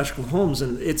pressure on Patrick Mahomes,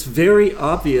 and it's very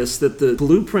obvious that the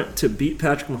blueprint to beat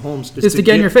Patrick Mahomes is to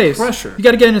get in your face. Pressure. You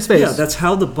got to get in his face. Yeah, that's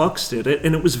how the Bucs did it,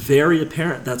 and it was very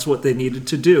apparent that's what they needed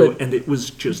to do, and it was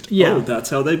just that's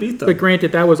how they beat them. But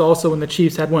granted, that was also when the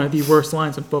Chiefs had one of the worst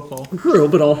lines in football. True,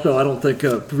 but also I don't think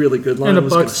a really good line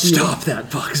was going to stop that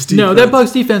Bucs defense. No, that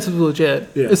Bucs defense was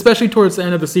legit, especially towards the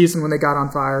end of the season when they got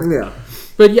on fire. Yeah.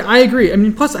 But yeah, I agree. I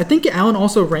mean, plus, I think Allen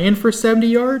also ran for 70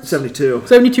 yards. 72.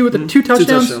 72 with the 2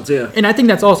 touchdowns. 2 touchdowns, yeah. And I think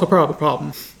that's also part of the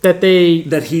problem. That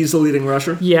he's the leading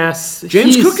rusher? Yes.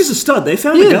 James Cook is a stud. They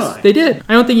found a guy. They did.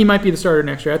 I don't think he might be the starter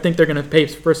next year. I think they're going to pay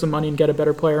for some money and get a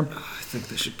better player. I think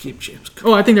they should keep James Cook.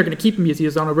 Oh, I think they're going to keep him because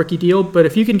he's on a rookie deal. But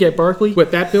if you can get Barkley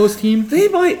with that Bills team, they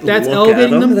might. That's look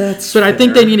elevating at him. them. That's but fair. I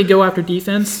think they need to go after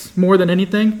defense more than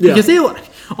anything because they.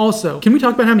 Also, can we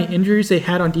talk about how many injuries they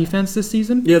had on defense this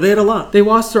season? Yeah, they had a lot. They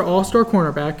lost their all-star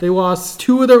cornerback. They lost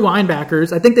 2 of their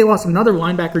linebackers. I think they lost another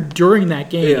linebacker during that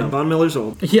game. Yeah, Von Miller's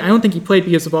old. I don't think he played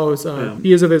because of all his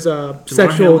because of his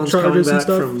sexual charges and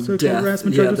stuff. From death.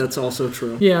 Yeah, that's also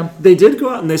true. Yeah. They did go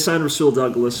out and they signed Rasul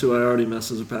Douglas, who I already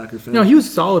miss as a Packer fan. No, he was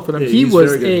solid for them. Yeah, he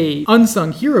was a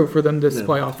unsung hero for them this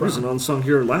playoff run. He was an unsung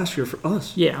hero last year for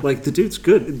us. Yeah. Like, the dude's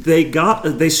good.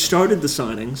 They started the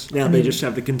signings. Now they just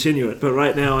have to continue it. But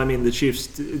right now, I mean, the Chiefs,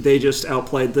 they just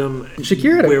outplayed them.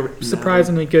 Shakir had a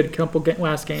surprisingly good couple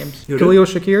last games. Who Khalil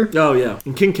Shakir. Oh, yeah.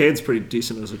 And Kincaid's pretty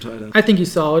decent as a tight end. I think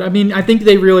he's solid. I mean, I think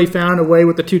they really found a way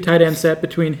with the 2 tight end set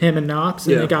between him and Knox,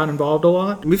 and they got involved a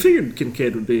lot. We figured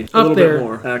Kincaid would be a Up little there. bit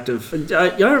more active. I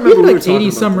remember he had we were like talking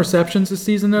 80-some about receptions this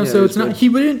season, though, Yeah, so it's not. He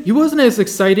wasn't as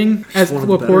exciting as one of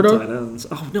the better Laporta. tight ends.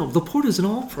 Oh, no, Laporta's an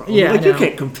all-pro. Yeah, like, I you know.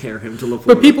 can't compare him to Laporta.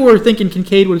 But people were thinking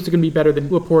Kincaid was going to be better than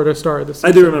Laporta started this season.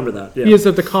 I do remember that, yeah. Because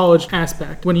of the college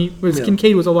aspect. When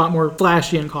Kincaid was a lot more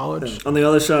flashy in college. Yeah. On the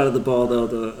other side of the ball,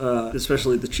 though,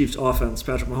 especially the Chiefs' offense,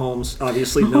 Patrick Mahomes,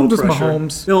 obviously Mahomes no is pressure.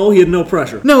 Mahomes. No, he had no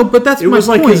pressure. No, but that's It my was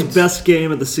like point. his best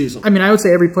game of the season. I mean, I would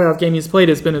say every playoff game he's played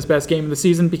has been his best game of the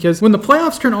season because when the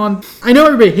playoffs turn on, I know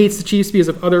everybody hates the Chiefs because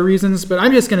of other reasons, but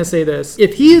I'm just going to say this.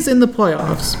 If he is in the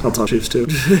playoffs, I'll talk Chiefs too.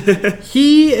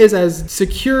 he is as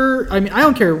secure. I mean, I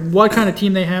don't care what kind of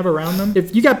team they have around them.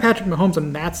 If you got Patrick Mahomes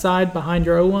on that side behind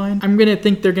your O-line, I'm going to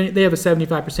think they have a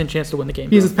 75% chance to win the game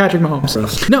because it's Patrick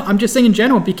Mahomes. No, I'm just saying in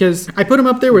general because I put him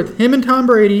up there with him and Tom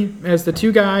Brady as the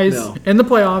 2 guys in the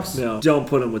playoffs. No, don't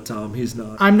put him with Tom. He's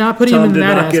not. I'm not putting Tom him in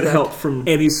that aspect. did not get help from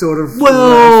any sort of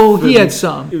Well, ref, he had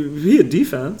some. He had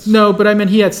defense. No, but I mean,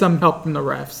 he had some help from the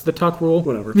refs. The tuck rule.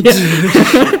 Whatever. Yeah.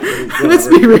 Let's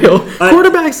be real.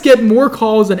 Quarterbacks get more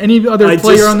calls than any other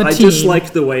player on the team. I just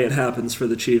like the way it happens for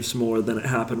the Chiefs more than it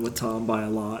happened with Tom by a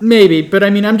lot. Maybe, but I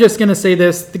mean, I'm just going to say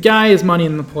this. The guy is money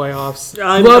in the playoffs.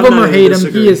 Love him or hate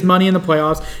him, he is money in the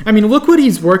playoffs. I mean, look what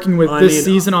he's working with this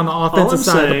season on the offensive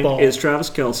side of the ball. All I'm saying is Travis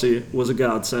Kelce was a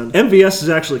godsend. MVS is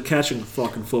actually catching the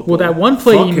fucking football. Well, that one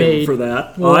play he made. For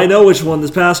that. Well, I know which one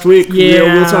this past week.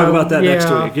 Yeah, we'll talk about that next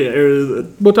week. Yeah,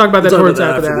 we'll talk about that towards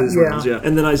after that. Yeah.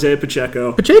 And then Isaiah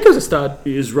Pacheco. Pacheco's a stud.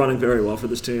 He's running very well for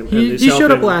this team. He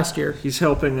showed up last year. He's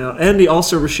helping out. And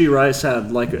Rashee Rice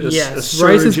had like a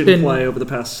surge in play over the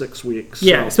past 6 weeks.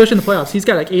 Yeah, especially in the playoffs. He's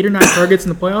got like 8 or 9 targets in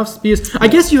the playoffs. Because I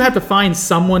guess you have to find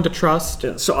someone to trust.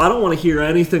 Yeah, so I don't want to hear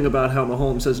anything about how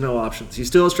Mahomes has no options. He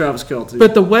still has Travis Kelce.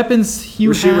 But the weapons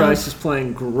Rashee Rice is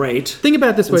playing great. Think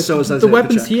about it this way. So is the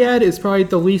weapons he had is probably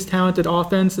the least talented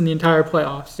offense in the entire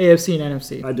playoffs, AFC and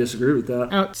NFC. I disagree with that.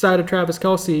 Outside of Travis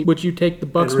Kelce, would you take the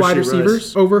Bucs wide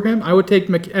receivers over him? I would take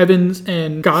McEvans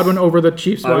and Godwin over the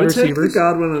Chiefs wide receivers. I would take the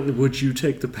Godwin. Would you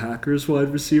take the Packers wide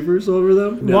receivers over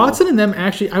them? No. Watson and them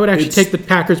I would actually take the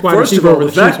Packers wide receiver over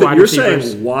the Chiefs wide receivers. You're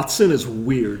saying Watson is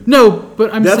weird. No,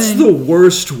 but That's saying... the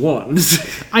worst one.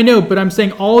 I know, but I'm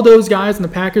saying all those guys in the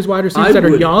Packers wide receivers that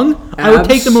are young, I would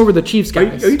take them over the Chiefs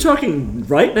guys. Are you talking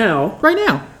right now? Right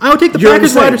now. I would take the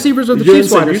Packers wide receivers over the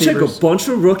Chiefs wide receivers. You take a bunch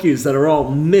of rookies that are all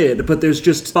mid, but there's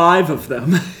just 5 of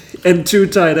them and 2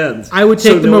 tight ends. I would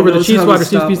take them over the Chiefs wide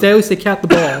receivers because at least they caught the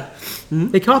ball.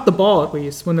 They caught the ball at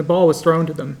least when the ball was thrown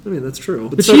to them. I mean, that's true.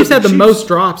 The Chiefs had the most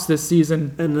drops this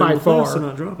season and by far. They're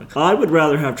not dropping. I would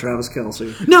rather have Travis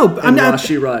Kelce. No, I'm not.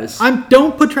 Rashee Rice.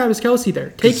 Don't put Travis Kelce there.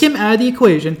 Take him out of the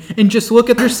equation and just look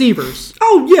at the receivers.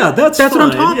 Oh yeah, that's what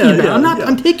I'm talking about.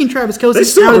 I'm taking Travis Kelce they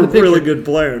still out have of the picture. A really good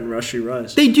player in Rashee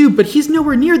Rice. They do, but he's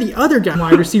nowhere near the other guy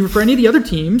wide receiver for any of the other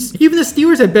teams. Even the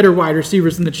Steelers had better wide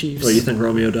receivers than the Chiefs. Well, you think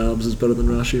Romeo Doubs is better than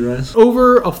Rashee Rice?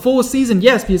 Over a full season,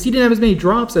 yes, because he didn't have as many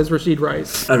drops as Rashee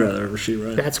Rice. I'd rather have Rashid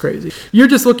Rice. That's crazy. You're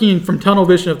just looking from tunnel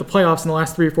vision of the playoffs in the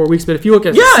last 3 or 4 weeks, but if you look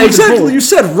at exactly. whole, You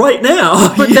said right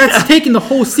now. But that's taking the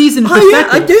whole season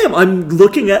perspective. I am. I'm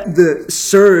looking at the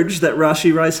surge that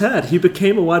Rashid Rice had. He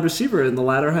became a wide receiver in the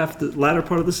latter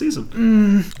part of the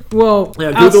season. Well,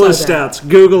 yeah, Google his stats.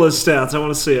 Google his stats. I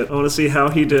want to see it. I want to see how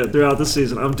he did throughout the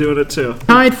season. I'm doing it too.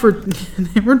 Tied for,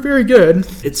 they weren't very good.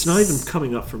 It's not even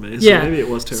coming up for me. So maybe it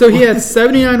was terrible. So he had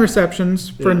 79 receptions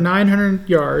for 900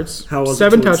 yards, how was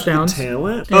 7 touchdowns.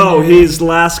 Talent? His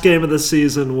last game of the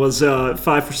season was 5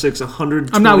 for 6,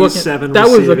 127. I'm not looking. That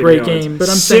was a great game, but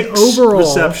I'm saying overall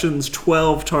receptions,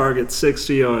 12 targets,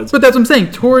 60 yards. But that's what I'm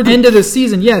saying. Toward the end of the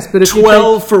season, yes, but if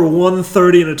 12 for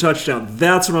 130 and a touchdown.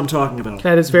 That's what I'm talking about.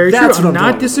 That is very true. I'm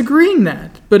not disagreeing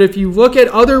that. But if you look at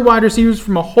other wide receivers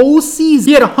from a whole season,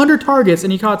 he had 100 targets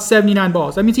and he caught 79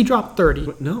 balls. That means he dropped 30.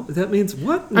 What? No, that means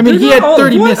what? I mean, he had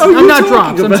 30 misses. I'm not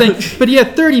drops. I'm saying, but he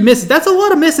had 30 misses. That's a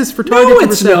lot of misses for targets.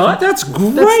 No, it's not. That's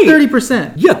great. That's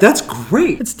 30%. Yeah, that's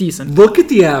great. It's decent. Look at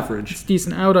the average. It's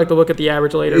decent. I would like to look at the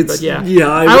average later, but yeah. Yeah,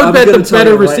 I would bet the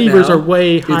better receivers are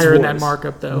way higher in that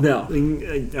markup, though. No. All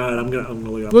right, I'm gonna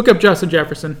look up. Look up Justin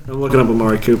Jefferson. I'm looking up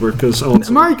Amari Cooper because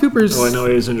Amari Cooper's. Oh, I know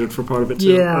he was injured for part of it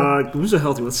too. Yeah. Who's a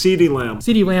healthy one? CeeDee Lamb.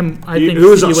 CeeDee Lamb, I think. Who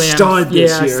was CeeDee a stud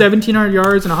this year? 1,700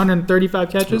 yards and 135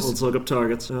 catches. Let's look up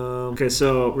targets. Okay,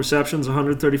 so receptions,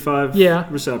 135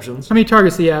 receptions. How many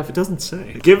targets do you have? It doesn't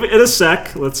say. Give it a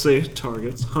sec. Let's see.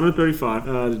 Targets.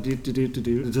 135.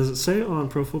 Does it say on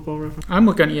Pro Football Reference? I'm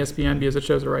looking on ESPN because it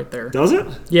shows it right there. Does it?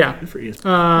 Yeah. Good for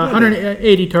ESPN.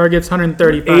 180 targets,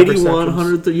 135 81, receptions.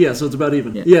 130. Yeah, so it's about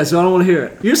even. Yeah, so I don't want to hear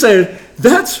it. You're saying,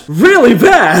 that's really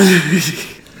bad.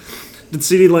 Did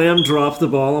CeeDee Lamb drop the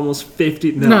ball almost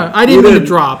 50? No, I didn't mean to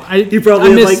drop. He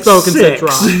probably had like 6. And said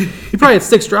drop. He probably had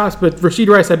 6 drops, but Rashid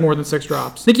Rice had more than 6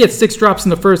 drops. I think he had 6 drops in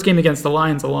the first game against the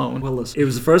Lions alone. Well, listen, it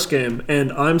was the first game,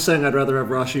 and I'm saying I'd rather have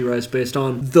Rashid Rice based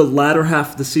on the latter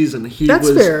half of the season. That's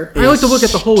fair. I like to look at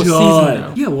the whole season,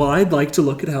 though. Yeah, well, I'd like to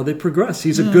look at how they progress.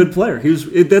 He's a good player.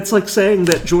 That's like saying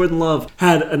that Jordan Love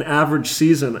had an average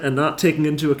season and not taking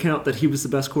into account that he was the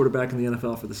best quarterback in the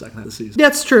NFL for the second half of the season.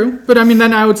 That's true, but I mean,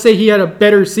 then I would say he had a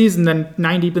better season than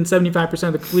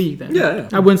 75% of the league. Then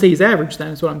I wouldn't say he's average. Then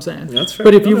is what I'm saying. That's fair.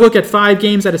 But if you look at 5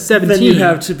 games out of 17, then you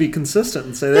have to be consistent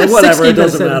and say that whatever, it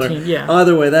doesn't matter. Yeah.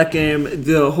 Either way, that game,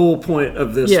 the whole point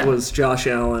of this was Josh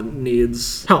Allen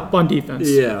needs help on defense.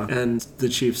 Yeah, and the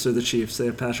Chiefs are the Chiefs. They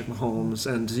have Patrick Mahomes,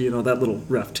 and that little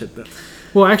ref tidbit.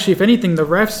 Well, actually, if anything, the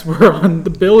refs were on the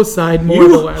Bills' side more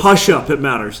than the last. Hush up, it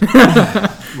matters.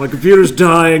 My computer's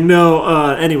dying. No.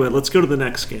 Anyway, let's go to the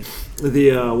next game.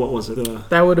 What was it?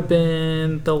 That would have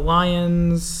been the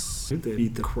Lions. They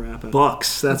beat the crap out.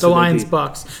 Bucks. That's the Lions.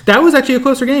 Bucks. That was actually a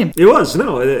closer game. It was.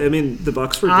 No, I mean the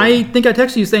Bucks were good. I think I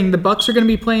texted you saying the Bucks are going to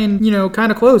be playing,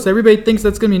 kind of close. Everybody thinks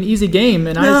that's going to be an easy game,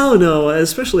 and no,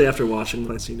 especially after watching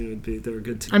what I knew they're a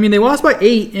good team. I mean, they lost by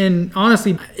 8, and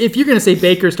honestly, if you're going to say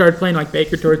Baker started playing like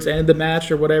Baker towards the end of the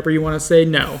match or whatever you want to say,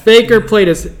 no. Baker played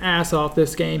his ass off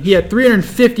this game. He had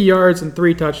 350 yards and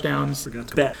 3 touchdowns. Forgot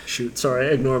to bet. Shoot, sorry,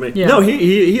 ignore me. Yeah. No,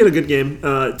 he had a good game.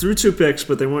 Threw 2 picks,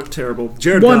 but they weren't terrible.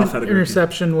 Jared Goff had a good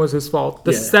interception was his fault.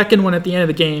 The second one at the end of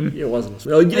the game. It wasn't.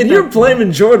 And you're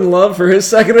blaming Jordan Love for his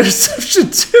second interception,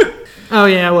 too. Oh,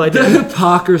 yeah, well, I did. The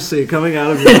hypocrisy coming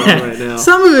out of your mouth right now.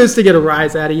 Some of it is to get a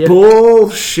rise out of you.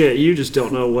 Bullshit. You just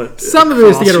don't know what some of it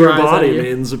is to get a rise out of you.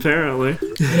 Means, apparently.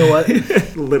 You know what?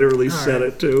 Literally said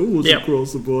it, too. Was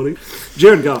across the body.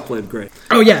 Jared Goff played great.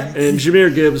 Oh, yeah. And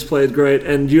Jahmyr Gibbs played great.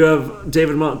 And you have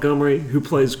David Montgomery, who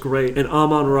plays great. And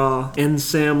Amon-Ra. And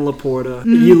Sam Laporta.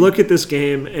 Mm-hmm. You look at this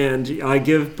game, and I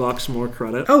give Bucks more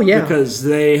credit. Oh, yeah. Because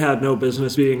they had no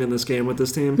business being in this game with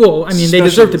this team. Well, I mean, they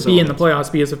deserve to be in the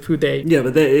playoffs because of who they... Yeah,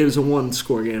 but it was a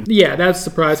 1-score game. Yeah, that's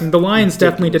surprising. The Lions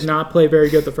definitely did not play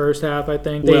very good the first half, I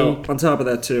think. Well, on top of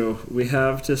that, too, we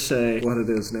have to say what it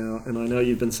is now, and I know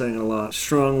you've been saying it a lot,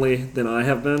 strongly than I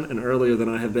have been and earlier than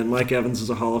I have been. Mike Evans is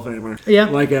a Hall of Famer. Yeah.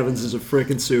 Mike Evans is a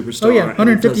freaking superstar. Oh, yeah,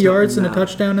 150 yards and a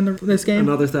touchdown in this game.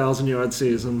 Another 1,000-yard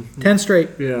season. 10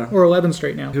 straight. Yeah. Or 11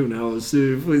 straight now. Who knows?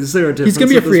 Is there a difference? He's going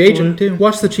to be a free agent, too.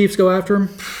 Watch the Chiefs go after him.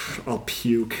 I'll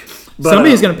puke. But,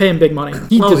 somebody's going to pay him big money.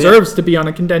 He deserves to be on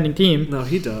a contending team. No,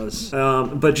 he does.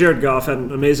 But Jared Goff had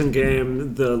an amazing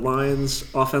game. The Lions'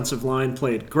 offensive line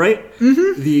played great.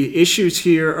 Mm-hmm. The issues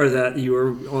here are that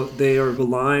they are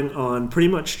relying on pretty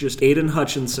much just Aiden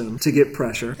Hutchinson to get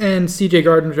pressure. And C.J.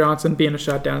 Gardner-Johnson being a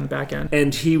shutdown in the back end.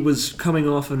 And he was coming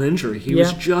off an injury. He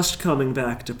was just coming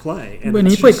back to play. And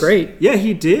he played great. Yeah,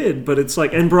 he did. But it's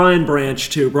like, and Brian Branch,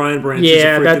 too. Brian Branch is a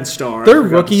freaking star. They're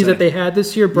rookies that they had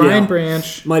this year. Brian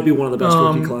Branch might be one of of the best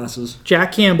rookie classes.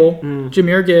 Jack Campbell,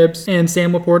 Jahmyr Gibbs, and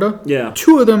Sam Laporta. Yeah.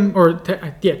 Two of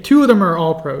them are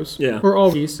all pros. Yeah. Or all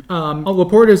rookies.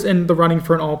 Laporta's in the running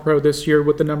for an all pro this year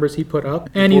with the numbers he put up.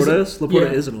 And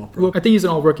Laporta is an all pro. I think he's an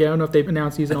all rookie. I don't know if they've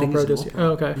announced he's an all pro this year.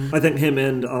 Oh, okay. I think him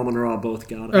and Amon-Ra both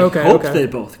got it. Okay, I hope they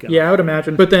both got it. Yeah, I would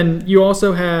imagine. But then you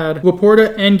also had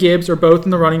Laporta and Gibbs are both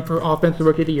in the running for Offensive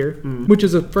Rookie of the Year, which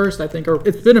is a first, I think. Or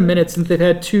it's been a minute since they've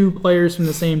had two players from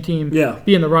the same team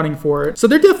be in the running for it. So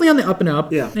they're definitely on the up and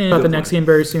up. Yeah. And about the next game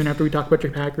very soon after we talk about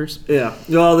your Packers. Yeah.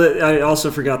 Well, I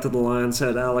also forgot that the Lions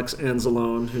had Alex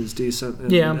Anzalone, who's decent.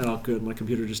 And, oh, good. My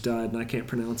computer just died, and I can't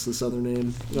pronounce this other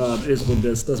name. It is what it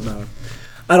is. Doesn't matter.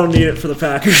 I don't need it for the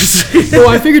Packers. Well,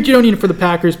 I figured you don't need it for the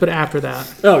Packers, but after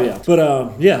that. Oh, yeah. But,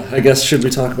 I guess, should we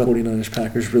talk about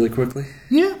 49ers-Packers really quickly?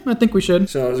 Yeah, I think we should.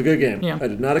 So it was a good game. Yeah. I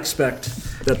did not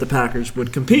expect that the Packers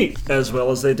would compete as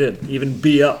well as they did, even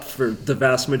be up for the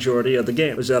vast majority of the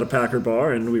game. I was at a Packer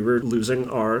bar, and we were losing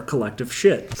our collective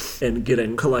shit and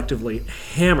getting collectively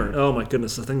hammered. Oh, my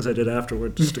goodness, the things I did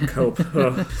afterward just to cope.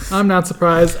 I'm not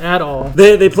surprised at all.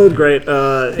 They played great.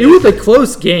 It was a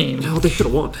close game. No, they should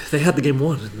have won. They had the game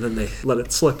won, and then they let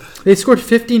it slip. They scored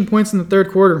 15 points in the third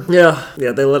quarter. Yeah,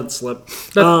 they let it slip.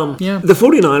 The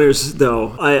 49ers,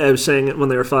 though, I was saying it when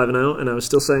they were 5-0, and I was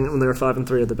still saying it when they were 5-3,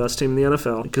 are the best team in the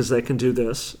NFL because they can do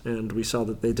this, and we saw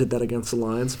that they did that against the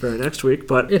Lions very next week.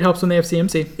 But it helps when they have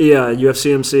CMC. Yeah, you have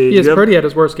CMC. Yes, Purdy had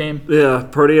his worst game. Yeah,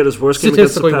 Purdy had his worst game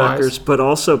against the Packers, wise. But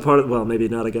also maybe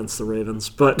not against the Ravens,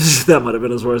 but that might have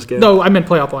been his worst game. No, I meant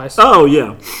playoff-wise. Oh,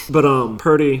 yeah. But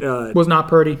Purdy was not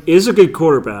Purdy. Is a good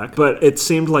quarterback, but it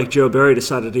seemed like Joe Barry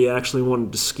decided he actually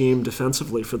wanted to scheme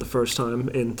defensively for the first time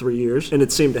in 3 years, and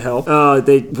it seemed to help.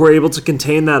 They were able to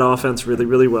contain that offense really,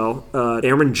 really well.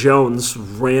 Aaron Jones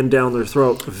ran down their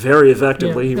throat very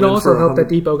effectively. Yeah. It also helped that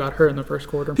Debo got hurt in the first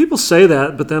quarter. People say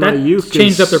that, but then Ayuk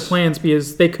changed up their plans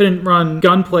because they couldn't run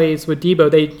gun plays with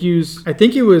Debo. They used, I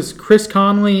think it was Chris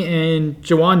Conley and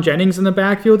Jawan Jennings in the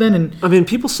backfield then. And I mean,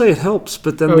 people say it helps,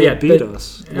 but then they beat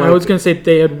us. I was going to say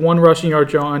they had one rushing yard,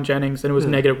 Jawan Jennings, and it was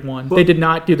 -1. Well, they did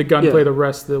not do the gun play the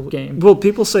rest of the game. Well,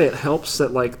 people say it helps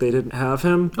that they didn't have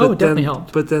him. But it definitely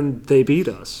helped. But then they beat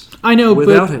us. I know,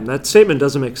 without him. That statement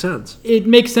doesn't make sense. It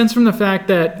makes sense from the fact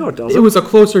that it was a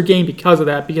closer game because of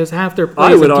that, because half their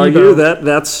plays I would argue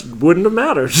that wouldn't have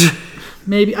mattered.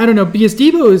 Maybe, I don't know, because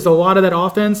Debo is a lot of that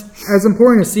offense. As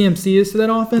important as CMC is to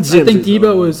that offense, I think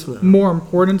Debo is more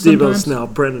important sometimes. Debo's now,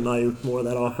 Brandon Ayuk, more of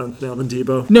that offense now than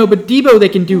Debo. No, but Debo they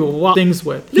can do a lot of things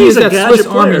with. He's a gadget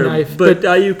player, but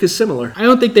Ayuk is similar. I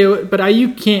don't think but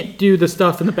Ayuk can't do the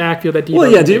stuff in the backfield that Debo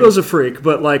Well, yeah, Debo's a freak,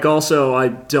 but also I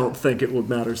don't think it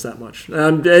matters that much.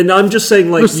 And I'm just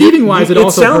saying, receiving-wise, it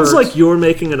also sounds hurts. like you're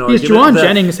making an argument. Because Jawan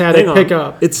Jennings had a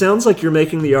pickup. It sounds like you're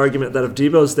making the argument that if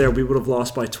Debo's there, we would have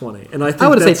lost by 20. And I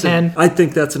would say 10. I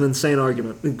think that's an insane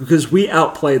argument because we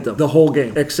outplayed them the whole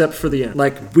game except for the end.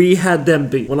 We had them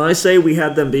beat. When I say we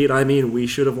had them beat, I mean we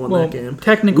should have won that game.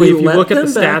 Technically, if you look at the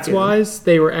stats-wise,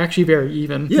 they were actually very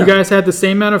even. Yeah. You guys had the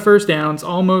same amount of first downs,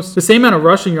 almost the same amount of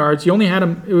rushing yards. You only had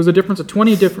them. It was a difference of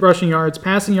 20 different rushing yards.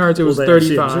 Passing yards, it was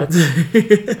 35.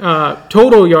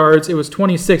 Total yards, it was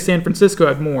 26. San Francisco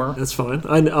had more. That's fine.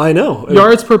 I know.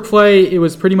 Yards per play, it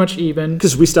was pretty much even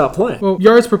because we stopped playing. Well,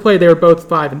 yards per play, they were both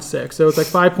 5 and 6. So it's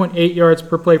 5.8 yards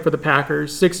per play for the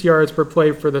Packers, 6 yards per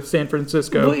play for the San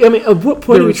Francisco. Well, I mean, what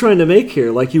point are you trying to make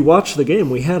here? You watched the game,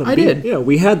 we had them beat. I did. Yeah,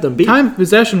 we had them beat. Time of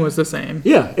possession was the same.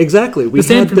 Yeah, exactly. The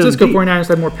San Francisco 49ers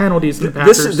had more penalties than the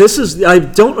Packers. This is, I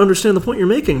don't understand the point you're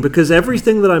making because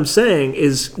everything that I'm saying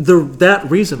is that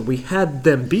reason we had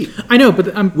them beat. I know,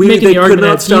 but I'm making the argument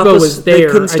that Debo was there. They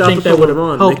couldn't stop us help them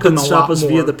a lot. They couldn't stop us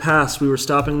via the pass. We were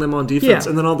stopping them on defense. Yeah.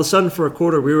 And then all of a sudden for a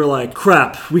quarter, we were like,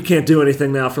 crap, we can't do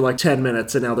anything now for 10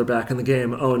 minutes, and now they're back in the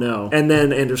game. Oh, no. And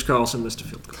then Anders Carlson missed a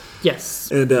field goal. Yes.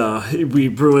 And we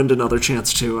ruined another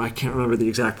chance, too. I can't remember the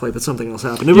exact play, but something else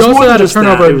happened. It was also more had a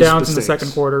turnover and downs in the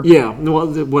second quarter. Yeah, well,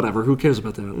 whatever. Who cares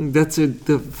about that? That's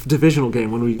the divisional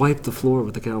game when we wiped the floor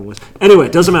with the Cowboys. Anyway,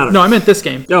 it doesn't matter. No, I meant this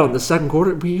game. Oh, in the second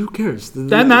quarter? Who cares?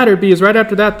 That mattered because right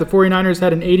after that, the 49ers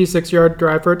had an 86-yard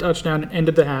drive for a touchdown and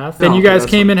ended the half. Then you guys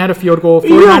came in, had a field goal.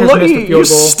 49ers missed a field goal. You're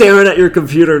staring at your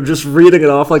computer and just reading it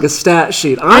off like a stat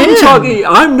sheet.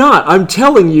 I'm not. I'm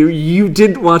telling you, you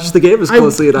didn't watch the game as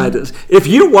closely as I did. If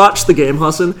you watched the game,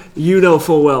 Hasan, you know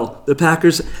full well the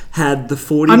Packers had the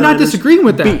 49ers. I'm not disagreeing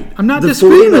with that. Beat. I'm not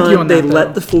disagreeing with you on that. They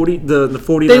let the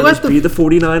 49ers be the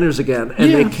 49ers again,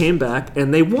 and they came back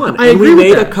and they won. I agree we with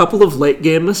made that. a couple of late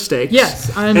game mistakes.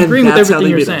 Yes, I'm agreeing with everything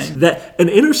you're saying. That an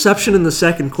interception in the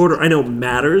second quarter, I know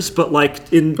matters, but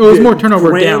it was more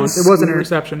turnover downs. It wasn't an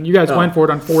interception. You guys went for it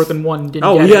on 4th and 1.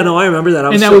 Didn't get it. No, I remember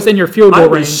that. That was in your field goal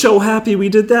range. I was so so happy we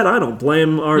did that. I don't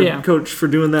blame our coach for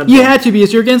doing that. You had to,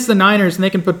 because you're against the Niners and they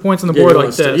can put points on the board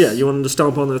like this. You want them to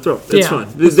stomp on their throat. It's fine.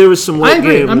 There was some late I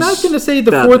agree. games. I'm not going to say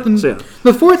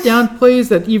the fourth down plays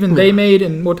that even they made,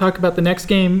 and we'll talk about the next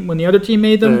game when the other team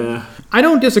made them. I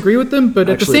don't disagree with them, but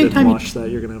at the same time, watch that.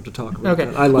 You're going to have to talk about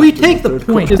that. We take the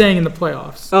point of staying in the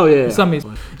playoffs. Oh yeah. Some of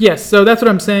these. Yes, so that's what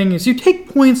I'm saying is you take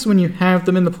points when you have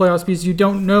them in the playoffs because you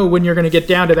don't know when you're going to get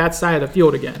down to that side of the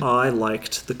field again. I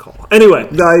liked the call. Anyway,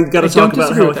 I got to talk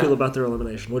about how I feel about their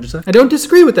elimination. What'd you say? I don't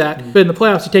disagree with that, but in the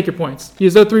playoffs you take your points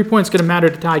because those 3 points could have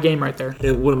mattered to tie game right there.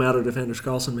 It would have mattered if Anders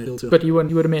Carlson made it too. But you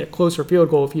would have made a closer field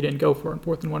goal if you didn't go for it in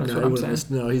 4th and 1. That's what I'm saying.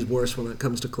 No, he's worse when it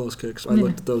comes to close kicks. I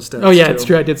looked at those stats. Oh yeah, it's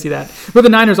true. I did see that. But the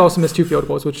Niners also missed 2 field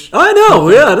goals, which I know.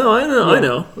 I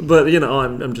know. But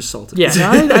I'm just salted. Yeah,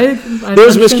 I there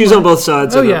was miscues on both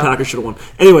sides, and the Packers should have won.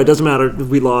 Anyway, it doesn't matter.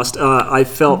 We lost. I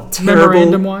felt terrible.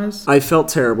 Memorandum-wise? I felt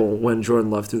terrible when Jordan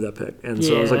Love threw that pick, and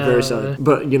so I was very sad.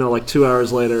 But 2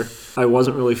 hours later, I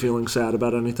wasn't really feeling sad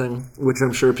about anything, which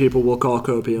I'm sure people will call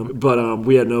copium. But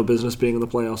we had no business being in the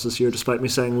playoffs this year, despite me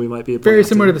saying we might be a playoff very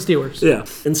similar team. to the Steelers. Yeah,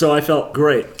 and so I felt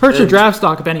great. Hurts your draft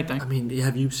stock, if anything. I mean,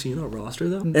 have you seen our roster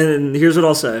though? And here's what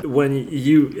I'll say: when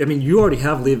you already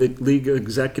have league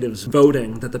executives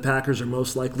voting that the Packers are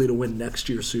most likely to win next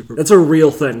year's Super Bowl. That's a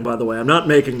real thing, by the way. I'm not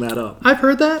making that up. I've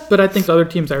heard that, but I think other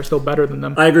teams are still better than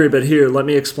them. I agree, but here, let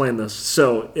me explain this.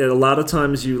 So, a lot of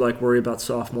times you worry about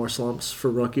sophomore slumps for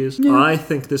rookies. Yeah. I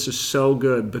think this is so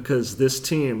good because this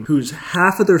team, whose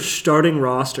half of their starting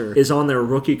roster is on their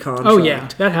rookie contract. Oh yeah,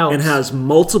 that helps. And has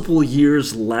multiple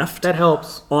years left. That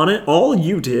helps. On it. All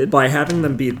you did by having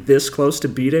them be this close to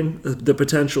beating the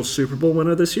potential Super Bowl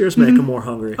winner this year is make them more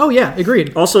hungry. Oh yeah,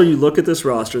 agreed. Also, you look at this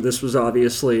roster. This was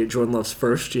obviously Jordan Love's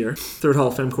first year, 3rd Hall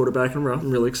of Fame quarterback in a row.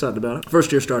 I'm really excited about it.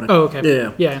 First year starting. Oh,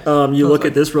 okay. Yeah. You look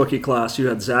at this rookie class. You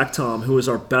had Zach Tom, who was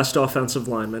our best offensive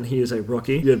lineman. He is a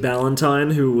rookie. You had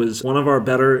Valentine, who was one of our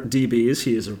better DBs.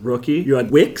 He is a rookie. You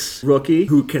had Wicks, rookie,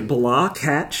 who can block,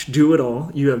 catch, do it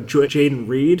all. You have Jaden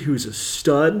Reed, who's a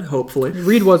stud, hopefully.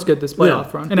 Reed was good this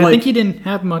playoff run. And I think he didn't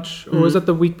have much, or was that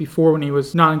the week before when he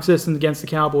was non-existent against the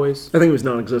Cowboys? I think he was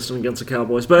non-existent against the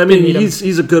Cowboys. But, I mean,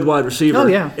 he's a good wide receiver. Oh,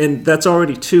 yeah. And that's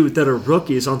already 2 that are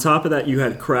rookies. On top of that, you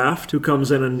had Kraft, who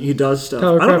comes in and he does stuff.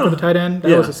 Tyler Kraft for the tight end.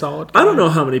 That was a solid guy. I don't know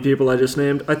how many people I just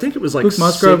named. I think it was like Luke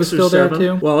Musgrove 6 is still or 7.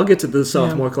 there, too. Well, I'll get to the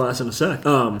sophomore class in a sec.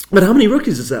 But how many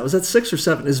rookies is that? Was that 6 or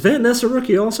 7? Is Van Ness a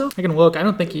rookie also? I can look. I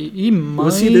don't think he might.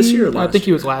 Was he this year or last I think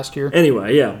he was last year.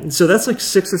 Anyway, yeah. So that's like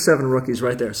 6 or 7 rookies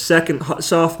right there. Second,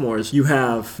 sophomores, you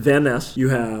have Van Ness, you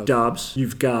have Dobbs,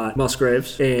 you've got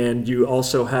Musgraves, and you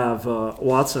also have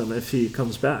Watson if he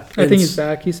comes back. I think he's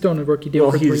back. He's still in a rookie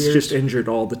deal for 3 years. He's just injured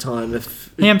all the time.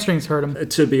 Hamstrings hurt him.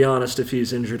 To be honest, if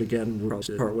he's injured again, we'll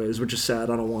probably part ways, which is sad.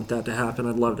 I don't want that to happen.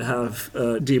 I'd love to have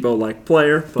a Debo-like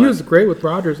player. But he was great with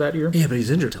Rodgers that year. Yeah, but he's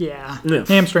injured. Yeah.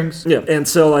 Hamstrings. Yeah, and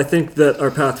so I think that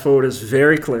our path forward is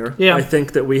very clear. Yeah. I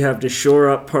think that we have to shore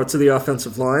up parts of the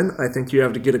offensive line. I think you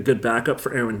have to get a good backup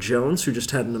for Aaron Jones, who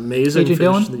just had an amazing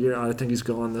finish in the year. I think he's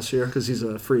gone this year because he's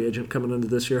a free agent coming into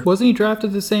this year. Wasn't he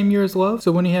drafted the same year as Love?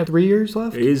 So when he had 3 years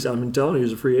left? I'm telling you,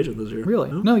 he's a free agent this year.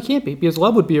 Really? No, he can't be because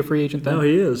Love would be a free agent then. No,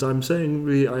 he is. I'm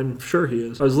sure he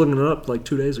is. I was looking it up like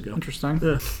 2 days ago. Interesting.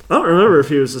 Yeah. I don't remember if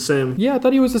he was the same. Yeah, I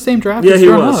thought he was the same draft. Yeah, as he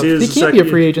Jordan was. Love. He can't be a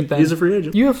free agent then. He's a free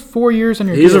agent. You have 4 years on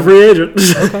your He's deal. a free agent.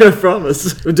 Okay. I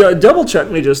promise. Double check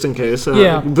me just in case.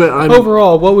 But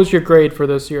overall, what was your grade for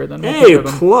this year then? A+.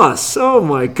 Oh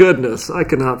my goodness. I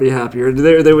could not be happier.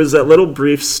 There was that little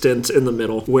brief stint in the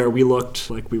middle where we looked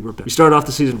like we were bad. We started off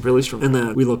the season really strong, and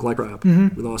then we looked like crap.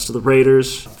 Mm-hmm. We lost to the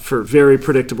Raiders for very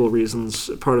predictable reasons,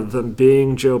 part of them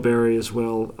being Joe Barry as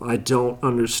well. I don't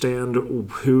understand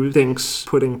who thinks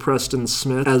putting Preston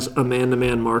Smith as a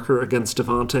man-to-man marker against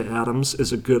Devontae Adams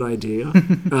is a good idea.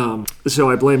 So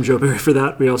I blame Joe Barry for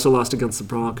that. We also lost against the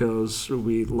Broncos.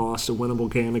 We lost a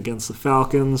winnable game against the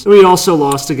Falcons. We also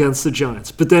lost against the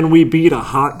Giants. But then we beat a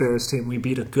hot Bears team. We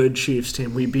beat a good Chiefs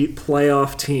team. We beat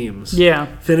playoff teams. Yeah.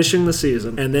 Finishing the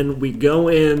season. And then we go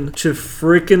in to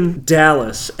freaking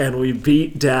Dallas and we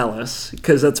beat Dallas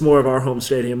because that's more of our home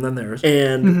stadium than theirs.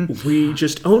 And we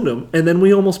just owned them. And then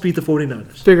we almost beat the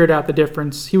 49ers. Figured out the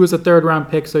difference. He was a 3rd-round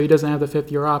pick, so he doesn't have the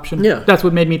 5th-year option. Yeah. That's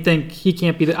what made me think he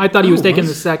can't be I thought he was taking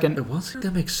the 2nd. It was?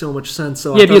 That makes so much sense.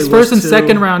 So yeah, because 1st and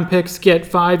 2nd-round picks get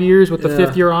 5 years with the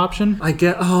 5th-year option.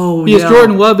 Because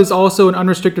Jordan Love is also an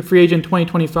unrestricted free agent in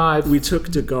 2025. We took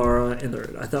DeGara in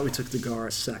 3rd. I thought we took DeGara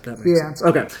 2nd.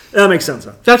 sense. Okay, that makes sense.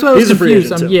 That's why I was He's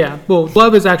confused. a free agent, too. Yeah, well,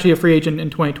 Love is actually a free agent in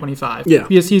 2025. Yeah.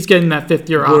 Because he's getting that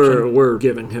fifth-year option. We're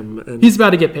giving him. He's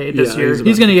about to get paid this year.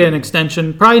 He's going to get an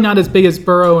extension. Probably not as big as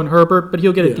Burrow and Herbert, but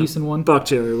he'll get a decent one.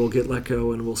 Bakhtiari will get let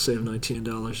go, and we'll save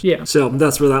 $19. Yeah. So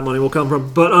that's where that money will come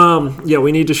from. But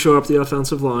we need to shore up the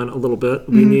offensive line a little bit.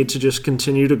 We need to just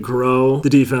continue to grow the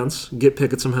defense, get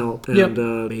Pickett some help, and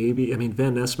maybe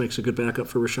Van Ness makes a good backup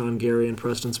for Rashawn Gary and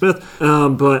Preston Smith.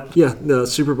 But yeah, the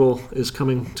Super Bowl is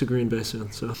coming to Green Bay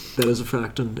soon, so that is a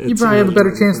fact. And you probably have a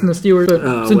better chance than the Steelers,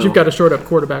 but since you've got a short up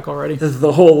quarterback already.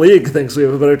 The whole league thinks we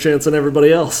have a better chance than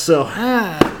everybody else. So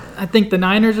I think the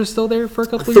Niners are still there for a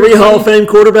couple of years. 3 Hall of Fame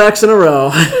quarterbacks in a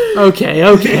row.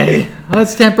 Okay.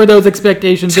 Let's temper those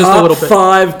expectations just a little bit.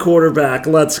 Top 5 quarterback.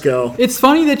 Let's go. It's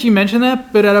funny that you mention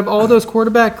that, but out of all those great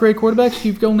quarterbacks,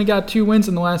 you've only got 2 wins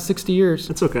in the last 60 years.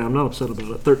 It's okay. I'm not upset about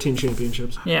it. 13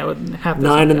 championships. Yeah, with half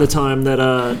 9 in the time that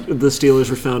the Steelers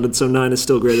were founded, so 9 is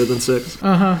still greater than 6.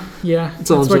 Yeah. That's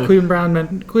why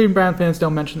Cleveland Brown fans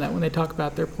don't mention that when they talk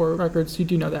about their poor records. You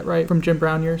do know that, right? From Jim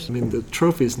Brown years. I mean, the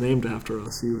trophy's named after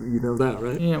us. You know that,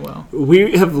 right? Yeah, well.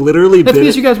 We have literally That's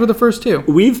because you guys were the first 2.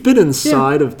 We've been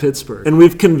inside of Pittsburgh, and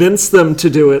we've convinced them to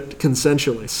do it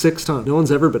consensually 6 times. No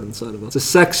one's ever been inside of us. It's a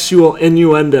sexual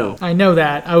innuendo. I know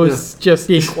that. I was just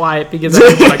being quiet because I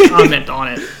didn't want to comment on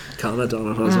it. Comment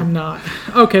on it, Hasan. I'm not.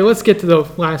 Okay, let's get to the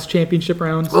last championship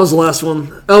rounds. What was the last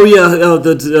one? Oh, yeah,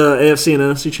 the AFC and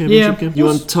NFC championship game. You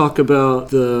want to talk about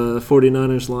the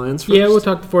 49ers-Lions first? Yeah, we'll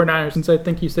talk the 49ers, since I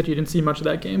think you said you didn't see much of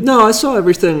that game. No, I saw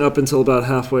everything up until about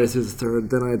halfway through the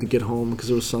third. Then I had to get home because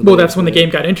it was Sunday. Well, that's when the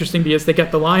game got interesting because they got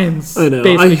the Lions. I know.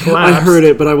 Basically collapsed. I heard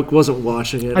it, but I wasn't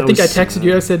watching it. I think I texted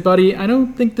you. I said, buddy, I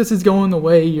don't think this is going the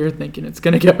way you're thinking it's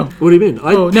going to go. What do you mean?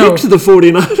 I picked the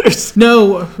 49ers.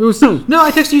 No,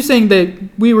 I texted you saying that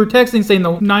we were texting saying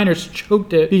the Niners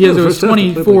choked it because it was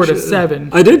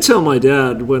 24-7. I did tell my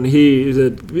dad when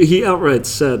he outright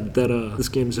said that this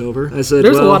game's over. I said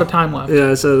there's a lot of time left.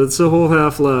 Yeah, I said it's a whole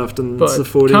half left, and it's the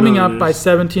 49ers. Coming up by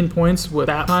 17 points with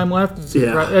that time left, it's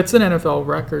an NFL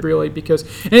record really.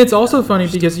 And it's also funny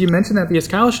because you mentioned that because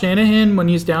Kyle Shanahan, when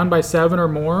he's down by 7 or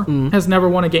more, has never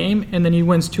won a game, and then he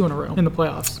wins 2 in a row in the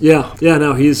playoffs. Yeah,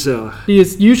 no, he's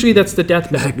usually that's the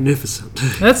deathbed. Magnificent.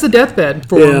 That's the deathbed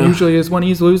for him. Usually is when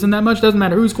he's losing that much. Doesn't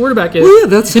matter who his quarterback is. Well, yeah,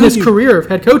 that's in his career of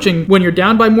head coaching. When you're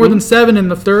down by more than 7 in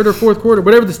the third or fourth quarter,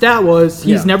 whatever the stat was,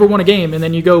 he's never won a game, and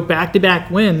then you go back-to-back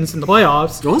wins in the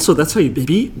playoffs. Also, that's how you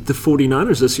beat the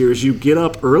 49ers this year. Is you get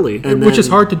up early, which is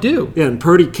hard to do. Yeah, and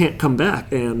Purdy can't come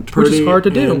back, and which is hard to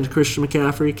do. And Christian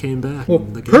McCaffrey came back. Well,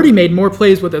 Purdy made more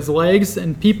plays with his legs,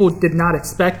 and people did not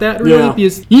expect that really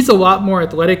because he's a lot more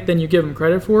athletic than you give him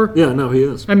credit for. Yeah, no, he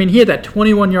is. I mean, he had that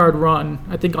 21-yard run,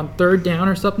 I think on 3rd down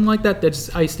or something like that. That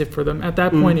just iced it for them. At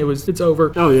that point, it's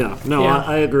over. Oh yeah, no,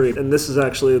 I agree. And this is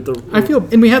actually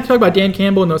and we have to talk about Dan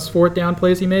Campbell and those 4th down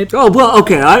plays he made. Oh well,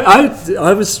 okay.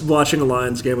 I was watching a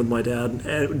Lions game with my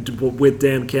dad with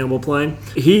Dan Campbell playing.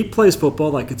 He plays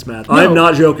football like it's mad. No, I'm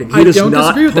not joking. He does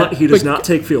not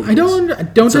take field goals. I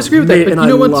don't disagree with that. But you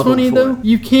know what's funny though?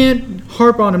 You can't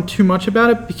harp on him too much about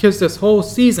it because this whole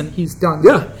season he's done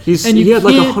that. Yeah, he had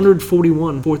like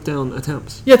 141 4th down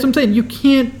attempts. Yeah, that's what I'm saying. You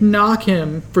can't knock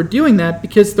him for doing that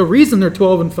because the reason they're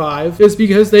 12-5 is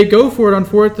because they go for it on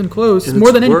 4th and close and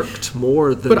more than worked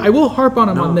more than. But I will harp on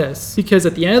him on this because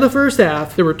at the end of the first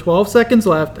half there were 12 seconds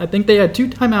left. I think they had 2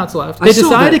 timeouts left. They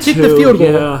decided to kick the field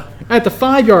goal at the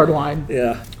 5-yard line.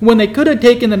 Yeah. When they could have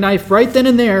taken the knife right then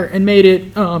and there and made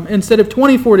it instead of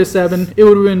 24-7, it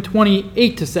would have been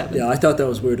 28-7. Yeah, I thought that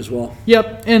was weird as well.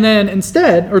 Yep, and then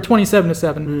instead, or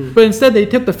 27-7, but instead they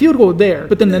took the field goal there.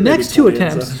 But then the next 2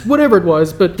 attempts, whatever it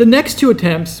was, but the next 2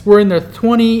 attempts were in the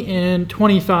 20 and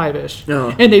 25-ish,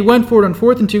 and they went for it on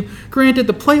 4th and 2. Granted,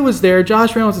 the play was there.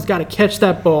 Josh Reynolds has got to catch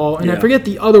that ball, and I forget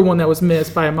the other one that was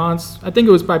missed by I think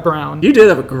it was by Brown. You did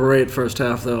have a great first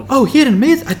half, though. Oh, he had an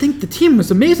amazing. I think the team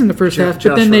was amazing the first half,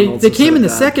 but then they came in the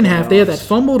second half. They had that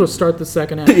fumble to start the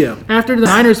second half. After the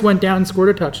Niners went down and scored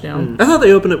a touchdown. I thought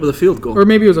they opened it with a field goal. Or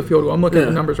maybe it was a field goal. I'm looking at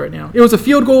the numbers right now. It was a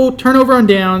field goal, turnover on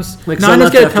downs. Niners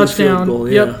get a touchdown.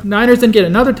 Yep. Niners then get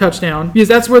another touchdown because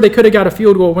that's where they could have got a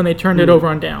field goal when they turned it over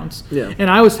on downs. Yeah. And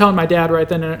I was telling my dad right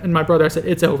then and my brother, I said,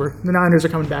 it's over. The Niners are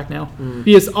coming back now.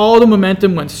 Because all the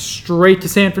momentum went straight to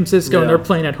San Francisco and they're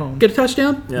playing at home. Get a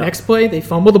touchdown. Next play, they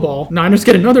fumble the ball. Niners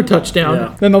get another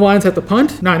touchdown. Then the Lions had the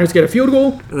punt. Niners get a field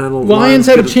goal. And then the Lions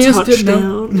had a get chance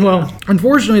touchdown. to. Well,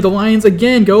 unfortunately, the Lions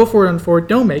again go for it on 4th,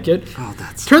 don't make it. Oh,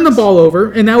 that's Turn the ball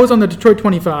over, and that was on the Detroit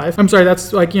 25. I'm sorry,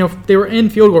 that's like, they were in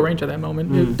field goal range at that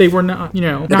moment. They were not,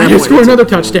 Niners score another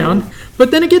touchdown.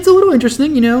 But then it gets a little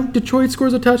interesting, Detroit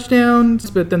scores a touchdown,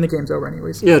 but then the game's over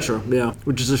anyways. Yeah, true. Yeah,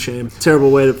 which is a shame.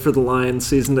 Terrible way for the Lions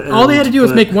season to end. All they had to do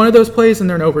was make one of those plays, and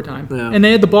they're in overtime. Yeah. And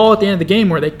they had the ball at the end of the game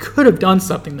where they could have done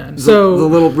something then. The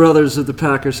little brothers of the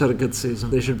Packers had a good season.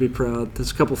 They should be proud.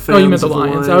 There's a couple fans. Oh, you meant the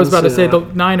Lions. I was about to say the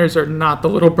Niners are not the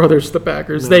little brothers of the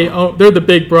Packers. No. They're the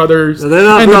big brothers. No, they're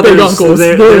not and brothers. The big uncles.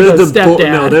 They're the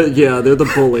stepdad. They're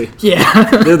the bully.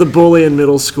 Yeah. They're the bully in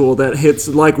middle school that hits,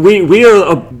 like, we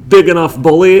are a big enough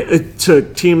bully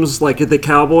to teams like the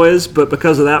Cowboys, but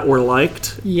because of that, we're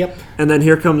liked. Yep. And then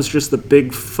here comes just the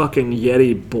big fucking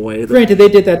Yeti boy. Granted, they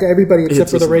did that to everybody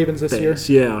except for the Ravens this year.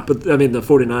 Yeah, but I mean, the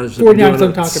 49ers have been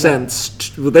doing it since.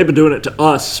 They've been doing it to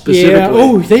us specifically.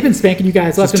 Yeah, they've been spanking you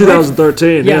guys left since and right.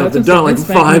 2013. Yeah, they've done it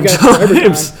like 5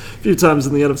 times. A few times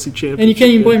in the NFC Championship. And you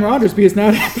can't even blame Rodgers because now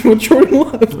it happened with Jordan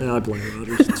Love. Yeah, I blame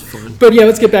Rodgers. It's fun. But yeah,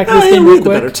 let's get back to this game real quick.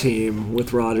 We had the better team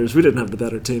with Rodgers. We didn't have the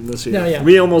better team this year. No, yeah.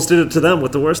 We almost did it to them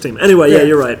with the worst team. Anyway, yeah,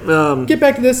 you're right. Get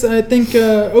back to this. I think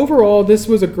overall this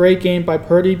was a great game by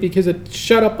Purdy because it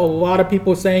shut up a lot of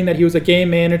people saying that he was a game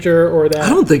manager or that. I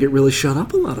don't think it really shut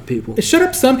up a lot of people. It shut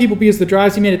up some people because the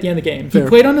drives he made at the end of the game. Fair. He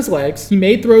played on his legs. He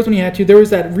made throws when he had to. There was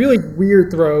that really weird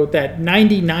throw that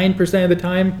 99% of the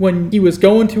time when he was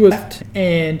going to his left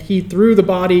and he threw the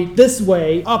body this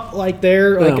way up like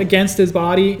there, like against his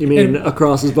body. You mean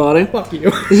across his body? Fuck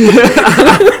you.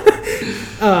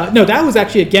 No, that was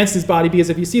actually against his body because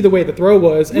if you see the way the throw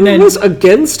was, and then it was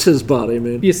against his body,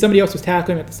 man. Because somebody else was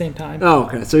tackling him at the same time. Oh,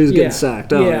 okay. So he's getting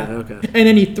sacked. Oh, yeah. Okay. And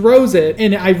then he throws it,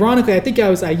 and ironically, I think it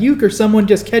was Ayuk or someone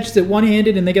just catches it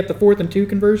one-handed, and they get the 4th and 2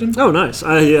 conversion. Oh, nice.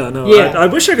 I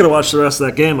wish I could have watched the rest of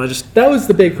that game. That was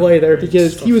the big play there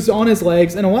because he was on his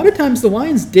legs, and a lot of times the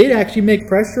Lions did actually make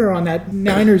pressure on that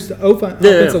Niners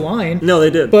offensive line. No, they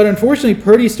did. But unfortunately,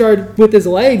 Purdy started with his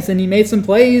legs, and he made some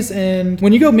plays. And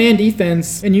when you go man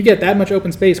defense and you get that much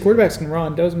open space, quarterbacks can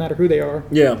run. Doesn't matter who they are.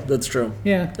 Yeah, that's true.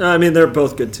 Yeah. I mean, they're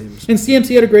both good teams. And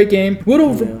CMC had a great game. A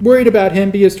little worried about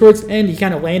him because towards the end he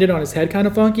kind of landed on his head kind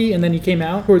of funky, and then he came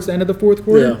out towards the end of the 4th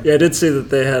quarter. Yeah, I did see that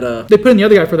they had a... They put in the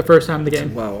other guy for the first time in the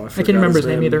game. Wow, I can't remember his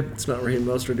name either. It's not Raheem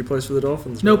Mostert. He plays for the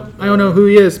Dolphins. Nope, I don't know who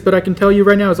he is, but I can tell you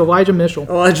right now it's Elijah Mitchell.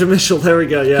 Elijah Mitchell, there we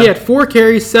go, yeah. He had 4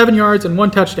 carries, 7 yards, and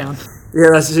 1 touchdown.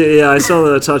 Yeah, I saw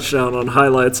the touchdown on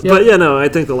highlights. Yep. But, I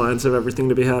think the Lions have everything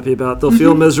to be happy about. They'll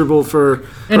feel miserable for...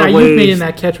 And Ayuk made in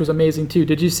that catch was amazing, too.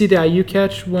 Did you see the Ayuk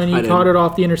catch when he caught it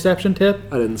off the interception tip?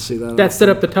 I didn't see that. That set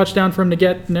up the touchdown for him to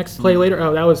get next play later.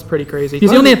 Oh, that was pretty crazy. He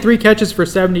only had 3 catches for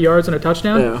 70 yards and a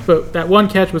touchdown, but that one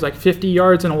catch was like 50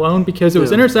 yards and alone because it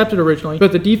was intercepted originally.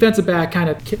 But the defensive back kind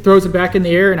of throws it back in the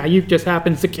air, and Ayuk just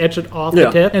happens to catch it off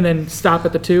the tip and then stop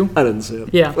at the 2. I didn't see it.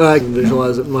 Yeah. I can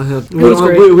visualize it in my head. We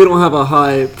great. We don't have a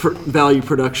high... value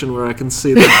production where I can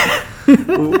see that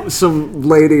some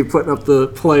lady putting up the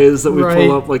plays that we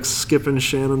pull up like Skip and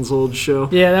Shannon's old show.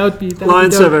 Yeah, that would be...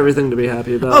 Lions have everything to be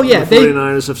happy about. Oh, yeah. The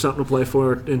 49ers have something to play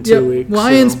for in 2 weeks.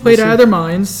 Lions played out of their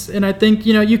minds, and I think,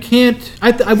 you can't...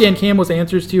 Dan Campbell's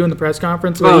answers to you in the press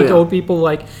conference where he told people,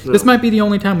 this might be the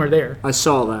only time we're there. I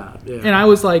saw that, yeah. And I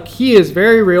was like, he is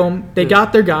very real. They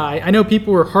got their guy. I know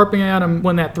people were harping on him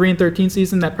when that 3-13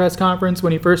 season, that press conference,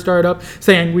 when he first started up,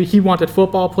 saying he wanted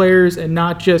football players and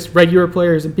not just regular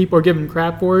players, and people are giving him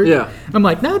crap for it. Yeah. I'm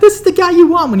like, no, this is the guy you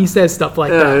want when he says stuff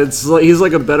like that. Yeah, it's like he's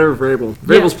like a better Vrabel.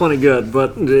 Vrabel's plenty good,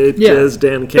 but it is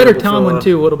Dan Campbell. Better Tomlin,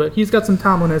 too, a little bit. He's got some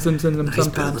Tomlinisms in him sometimes. He's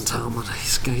better than Tomlin.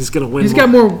 He's going to win. He's got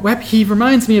more... He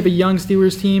reminds me of a young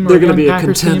Steelers team or a young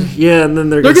Packers team. Yeah, and then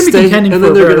they're going to be contending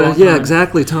for a very long time. Yeah,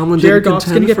 exactly. Tomlin didn't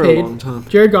contend for a long time.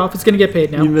 Jared Goff is going to get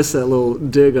paid now. You missed that little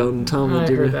dig on Tomlin.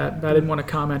 I heard that. I didn't want to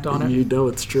comment on it. You know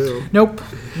it's true. Nope.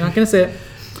 Not going to say it.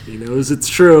 He knows it's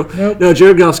true. Nope. No,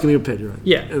 Jared Goff's going to get paid, you're right.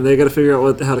 Yeah. And they got to figure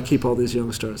out how to keep all these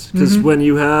young stars. Because when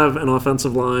you have an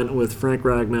offensive line with Frank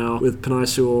Ragnow, with Penei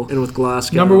Sewell, and with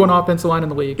Glasgow. Number 1 offensive line in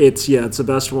the league. It's the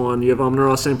best one. You have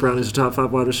Amon-Ra St. Brown, who's a top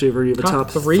 5 wide receiver. You have a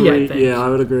top 3, I think. Yeah, I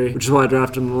would agree. Which is why I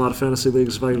drafted him in a lot of fantasy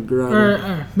leagues if I could grab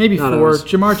him. Maybe 4.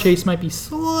 Jamar Chase might be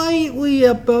slightly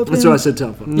above him. That's why I said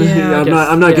top 5. Yeah,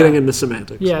 I'm not getting into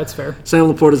semantics. Yeah, it's fair. Sam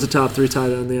Laporte is a top 3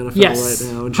 tight end in the NFL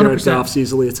right now. And Jared 100%. Goff's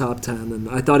easily a top 10. And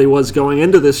I I thought he was going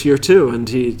into this year too, and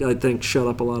he, I think, shut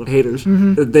up a lot of haters.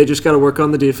 They just got to work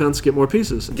on the defense, get more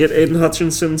pieces. Get Aiden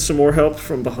Hutchinson some more help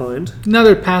from behind.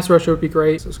 Another pass rusher would be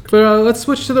great. But let's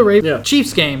switch to the Ravens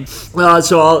Chiefs game.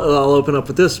 So I'll open up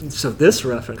with this. So this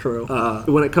ref and crew,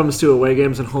 when it comes to away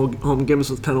games and home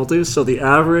games with penalties, so the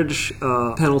average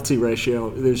penalty ratio,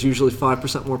 there's usually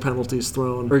 5% more penalties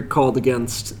thrown or called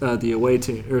against the away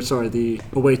team.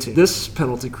 This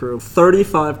penalty crew,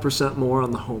 35% more on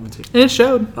the home team. And it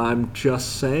showed. I'm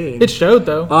just saying. It showed,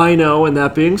 though. I know, and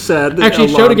that being said... Actually,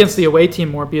 it showed against the away team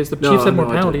more because the Chiefs had more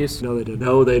penalties. No, they did.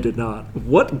 No, they did not.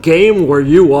 What game were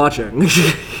you watching?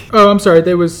 Oh, I'm sorry.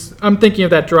 I'm thinking of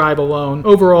that drive alone.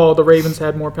 Overall, the Ravens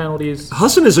had more penalties.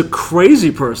 Hasan is a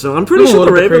crazy person. I'm pretty sure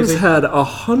the Ravens had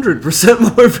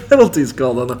 100% more penalties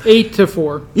called on them.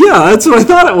 8-4. Yeah, that's what I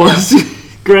thought it was. Yeah.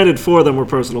 Granted, 4 of them were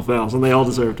personal fouls, and they all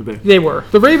deserve to be. They were.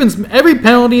 The Ravens, every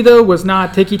penalty, though, was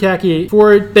not ticky-tacky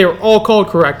for it. They were all called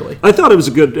correctly. I thought it was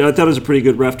a pretty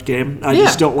good ref game. I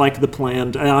just don't like the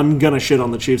planned. I'm going to shit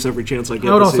on the Chiefs every chance I get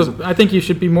this season. I think you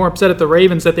should be more upset at the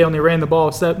Ravens that they only ran the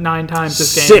ball 9 times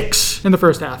this game. 6. In the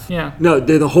first half, yeah. No,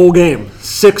 the whole game.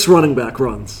 6 running back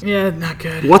runs. Yeah, not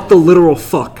good. What the literal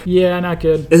fuck? Yeah, not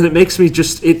good. And it makes me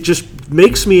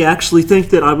makes me actually think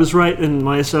that I was right in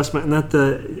my assessment and that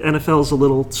the NFL is a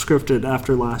little scripted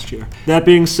after last year. That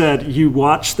being said, you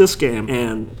watch this game,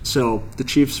 and so the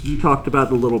Chiefs, you talked about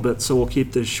it a little bit, so we'll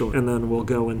keep this short, and then we'll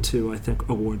go into, I think,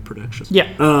 award predictions.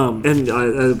 Yeah. And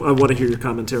I want to hear your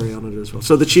commentary on it as well.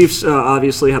 So the Chiefs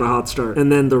obviously had a hot start,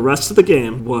 and then the rest of the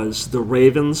game was the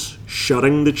Ravens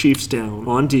shutting the Chiefs down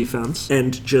on defense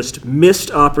and just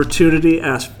missed opportunity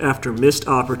after missed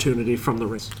opportunity from the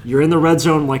Ravens. You're in the red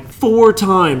zone like 4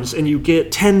 times, and you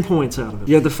get 10 points out of it.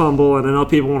 You had the fumble, and I know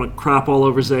people want to crap all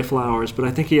over Zay Flowers, but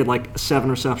I think he had like 7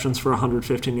 receptions for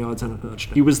 115 yards and a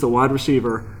touchdown. He was the wide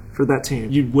receiver for that team.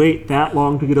 You wait that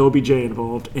long to get OBJ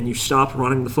involved, and you stop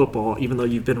running the football, even though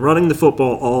you've been running the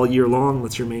football all year long.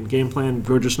 That's your main game plan.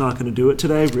 We're just not going to do it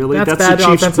today, really? That's the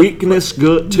Chiefs' weakness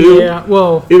good, too? Yeah,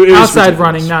 well, outside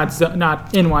running,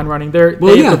 not in-line running. They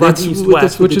have to run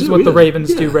east-west, which is what the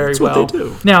Ravens do very well. What they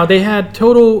do. Now, they had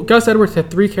total... Gus Edwards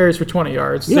had 3 carries for 20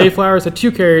 yards. Zay Flowers had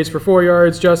 2 carries for 4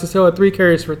 yards. Justice Hill had 3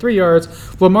 carries for 3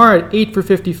 yards. Lamar had 8 for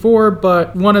 54,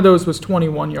 but one of those was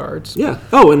 21 yards. Yeah.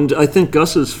 Oh, and I think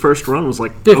Gus's first run was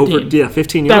like 15.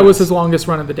 15 yards. That was his longest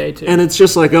run of the day, too. And it's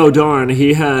just like, oh, darn,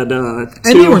 he had 2 and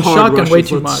they were in shotgun way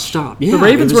too much. Stop. Yeah, the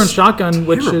Ravens were in shotgun,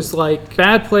 which is like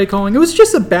bad play calling. It was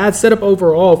just a bad setup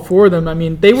overall for them. I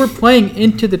mean, they were playing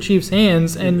into the Chiefs'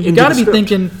 hands, and you got to be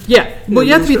thinking, you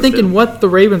have to be thinking what the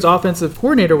Ravens' offensive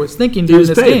coordinator was thinking during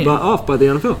this game. He was paid off by the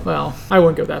NFL. Well, I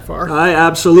wouldn't go that far. I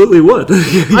absolutely would. I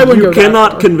wouldn't go that far. You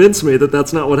cannot convince me that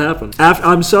that's not what happened.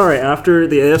 I'm sorry, after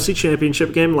the AFC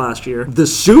Championship game last year, the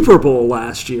Super Bowl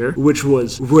last year, which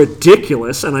was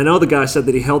ridiculous, and I know the guy said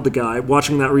that he held the guy.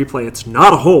 Watching that replay, it's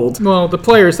not a hold. Well, the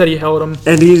player said he held him.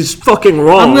 And he's fucking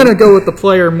wrong. I'm going to go with the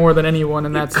player more than anyone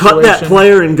in that situation. Cut that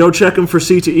player and go check him for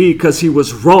CTE because he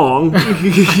was wrong.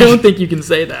 I don't think you can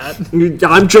say that.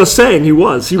 I'm just saying he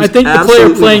was. I think the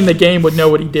player playing the game would know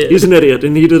what he did. He's an idiot,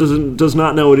 and he does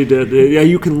not know what he did. Yeah,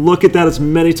 you can look at that as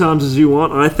many times as you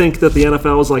want, and I think that the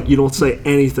NFL is like, you don't say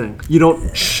anything. You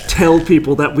don't tell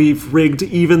people that we've rigged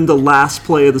even the last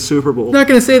play of the Super Bowl. I'm not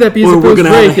going to say that because if it was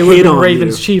rigged, it would have been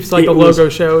Ravens Chiefs like the logo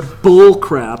showed. Bull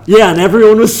crap. Yeah, and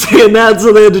everyone was saying that,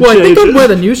 so they had to change it. I think on where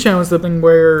the news channel was something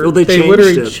where they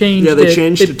literally changed it. Yeah, they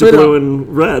changed it to blue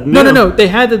and red. No. They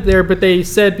had it there, but they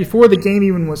said before the game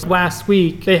even was last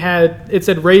week, it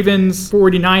said Ravens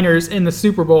 49ers in the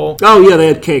Super Bowl. Oh, yeah, they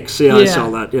had cakes. Yeah, I saw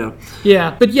that, yeah.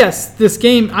 Yeah, but yes, this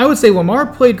game, I would say Lamar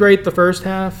played great the first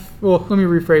half. Well, let me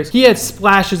rephrase. He had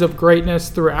splashes of greatness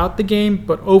throughout the game,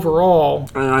 but overall...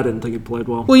 I didn't think he played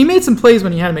well. Well, he made some plays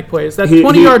when he had to make plays. That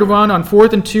 20-yard run on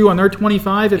 4th and 2 on their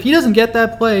 25, if he doesn't get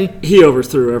that play... He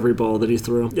overthrew every ball that he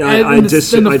threw. Yeah, I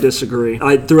disagree.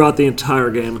 Throughout the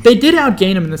entire game. They did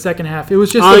outgain him in the second half. It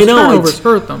was just those turnovers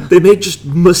hurt them. They made just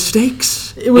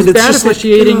mistakes. It was bad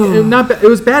officiating. It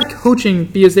was bad coaching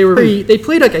because they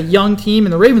played like a young team,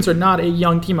 and the Ravens are not a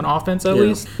young team on offense, at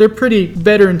least. They're a pretty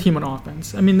veteran team on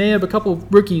offense. I mean, they have a couple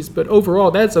rookies, but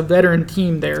overall, that's a veteran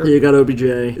team there. You got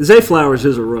OBJ. Zay Flowers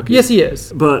is a rookie. Yes, he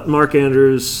is. But Mark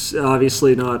Andrews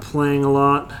obviously not playing a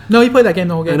lot. No, he played that game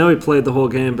the whole game. I know he played the whole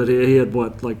game, but he had,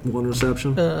 like 1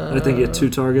 reception? I think he had 2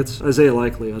 targets. Isaiah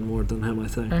Likely had more than him, I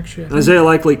think. Actually, Isaiah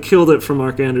Likely killed it for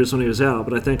Mark Andrews when he was out,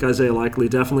 but I think Isaiah Likely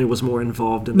definitely was more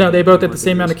involved in they both had the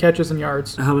same amount of catches and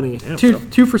yards. How many?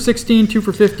 2 for 16, 2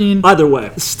 for 15. Either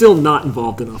way, still not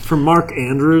involved enough. For Mark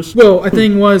Andrews... Well, I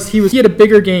think he had a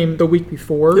bigger game game the week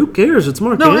before. Who cares? It's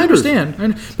Mark Andrews. No, I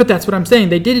understand. But that's what I'm saying.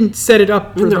 They didn't set it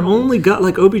up for them. They only got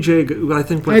like OBJ, I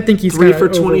think he's 3 for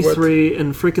 23,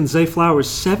 and freaking Zay Flowers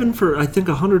 7 for, I think,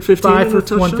 115. 5 for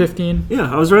 115.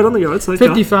 Yeah, I was right on the yards.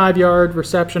 55-yard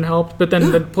reception helped, but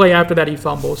then the play after that he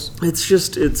fumbles. It's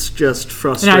just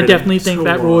frustrating. And I definitely think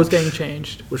that rule is getting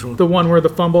changed. Which one? The one where the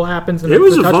fumble happens and it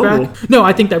was a touchback. Fumble. No,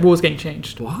 I think that rule is getting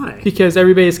changed. Why? Because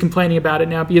everybody is complaining about it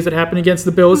now because it happened against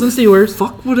the Bills and Steelers.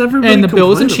 Fuck would everybody and the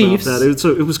Bills and Chiefs. About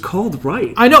that. It was called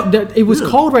right. I know that it was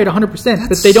called right 100%,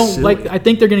 but they don't silly. I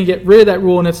think they're going to get rid of that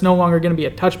rule and it's no longer going to be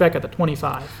a touchback at the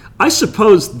 25. I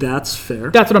suppose that's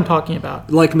fair. That's what I'm talking about.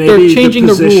 Like maybe they're changing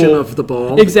the position rule. of the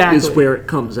ball is where it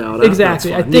comes out.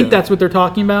 Exactly. I think that's what they're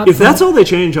talking about. If that's all they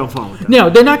change, I'm fine with that. No,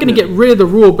 they're not going to get rid of the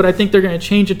rule, but I think they're going to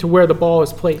change it to where the ball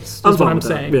is placed. That's what I'm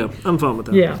saying. Yeah, I'm fine with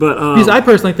that. Yeah, but because I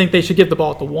personally think they should give the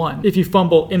ball at the 1 if you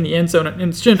fumble in the end zone and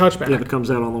it's a touchback. Yeah, if it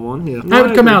comes out on the 1, yeah. I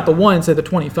would come out the 1 instead of the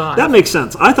 25. That makes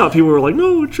sense. I thought people were like,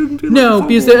 no, it shouldn't be. No,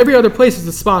 because every other place is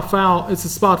a spot foul. It's a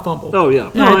spot fumble. Oh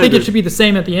yeah. And I think it should be the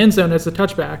same at the end zone as the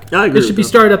touchback. I agree. It should be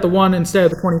started at the 1 instead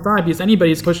of the 25 because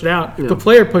anybody's pushed it out. If the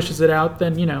player pushes it out,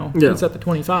 then it's at the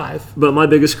 25. But my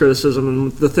biggest criticism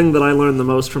and the thing that I learned the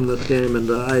most from this game,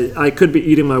 and I could be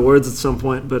eating my words at some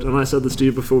point, but and I said this to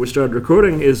you before we started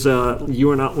recording, is you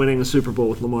are not winning a Super Bowl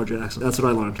with Lamar Jackson. That's what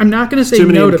I learned. I'm not going to say Too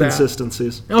many no to that.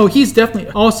 inconsistencies. Oh, he's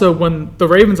definitely. Also, when the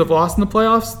Ravens have lost in the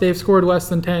playoffs, they've scored less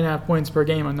than 10.5 points per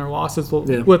game on their losses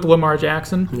with Lamar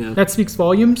Jackson. Yeah. That speaks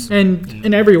volumes. And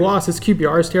in every loss, his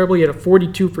QBR is terrible. He had a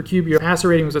 42 for QBR. Passer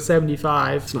rating was a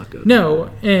 75. It's not good.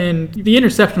 No, and the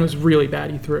interception was really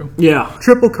bad he threw. Yeah.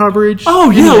 Triple coverage.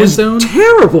 Oh, in yeah, the it end was zone.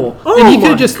 terrible. Oh, and he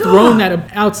could have just thrown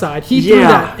that outside. He threw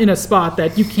that in a spot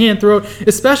that you can't throw,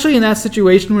 especially in that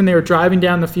situation when they were driving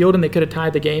down the field and they could have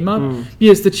tied the game up.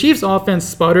 Because the Chiefs' offense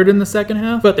sputtered in the second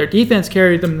half, but their defense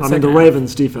carried them in the second half. The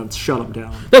Ravens' defense shut them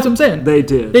down. That's what I'm saying. They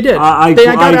did. They did. I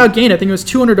got outgained. I think it was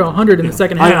 200 to 100 in the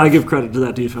second half. I give credit to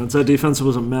that defense. That defense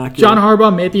was immaculate. John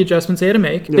Harbaugh made the adjustments they had to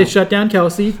make. Yeah. They shut down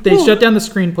Kelsey. They shut down the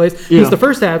screen plays. Because the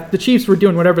first half, the Chiefs were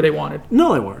doing whatever they wanted.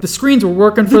 No, they weren't. The screens were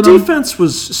working for them. The defense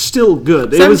was still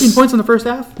good. 17 points in the first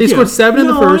half? They scored 7 in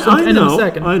the first and 10 in the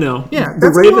second. I know. Yeah,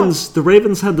 the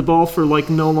Ravens had the ball for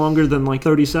no longer than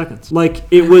 30 seconds.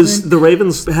 The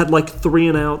Ravens had 3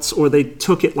 and outs, or they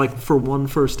took it for 1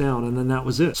 first down, and then that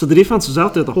was it. So the defense was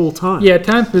out there the whole time. Yeah,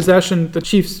 time of possession, the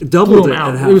Chiefs doubled blew them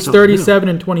out. It was 37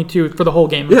 and 22 for the whole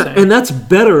game. Yeah, and that's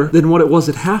better than what it was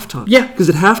at halftime. Yeah. Because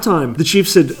at halftime, the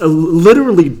Chiefs had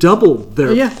literally doubled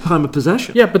their time of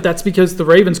possession. Yeah, but that's because the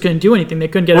Ravens couldn't do anything. They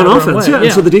couldn't get out on of their offense. way. Yeah,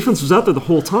 and so the defense was out there the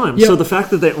whole time. Yep. So the fact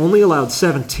that they only allowed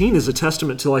 17 is a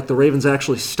testament to the Ravens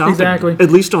actually stopping exactly. at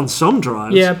least on some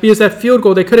drives. Yeah, because that field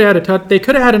goal, they could have had they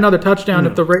could have had another touchdown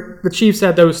if the Chiefs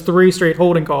had those 3 straight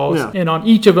holding calls, and on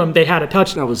each of them they had a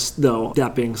touchdown.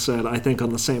 That being said, I think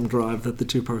on the same drive that the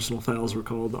 2 personal fouls were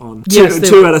called on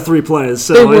two out of 3 plays.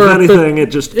 So if anything,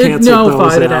 it just canceled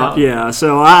those out. Yeah,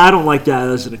 so I don't like that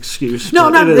as an excuse. No,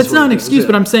 it's not an excuse,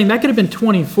 but I'm saying that could have been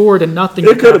 24 to nothing.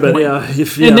 It could have been,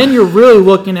 And then you're really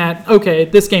looking at, okay,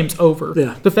 this game's over.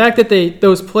 Yeah. The fact that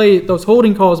those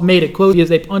holding calls made it close because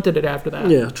they punted it after that.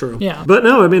 Yeah, true. Yeah. But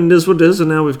no, it is what it is, and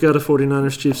now we've got a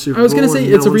 49ers Chiefs Super Bowl. I was going to say,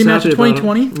 it's a rematch of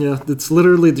 2020. Yeah, it's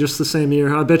literally just the same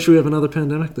year. I bet you we have another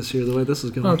pandemic this year, the way this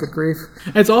is going. Oh, good grief.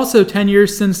 It's also 10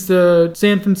 years since the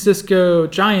San Francisco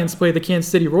Giants played the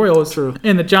Kansas City Royals. True.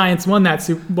 And the Giants won that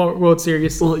World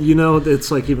Series. Well,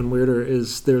 it's even weirder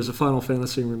is there's a Final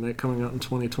Fantasy remake coming out in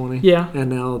 2020. Yeah. And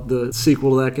now the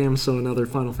sequel to that game, so another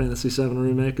Final Fantasy VII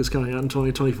remake is coming out in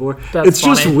 2024. It's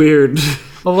funny. Just weird.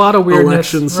 A lot of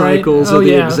weirdness. Election cycles are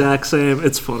the exact same.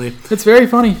 It's funny. It's very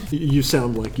funny. You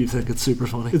sound like you think it's super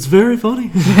funny. It's very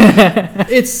funny.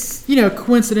 It's,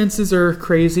 coincidences are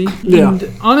crazy. Yeah.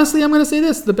 And honestly, I'm going to say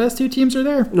this. The best 2 teams are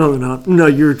there. No, they're not. No,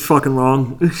 you're fucking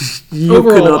wrong. You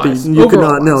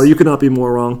could not be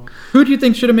more wrong. Who do you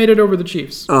think should have made it over the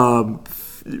Chiefs?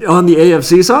 On the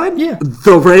AFC side? Yeah.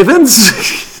 The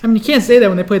Ravens? I mean, you can't say that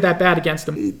when they played that bad against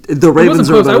them. The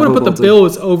Ravens are I would have put the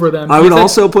Bills over them. I would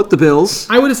also put the Bills.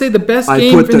 I would have said the best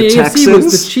game for the AFC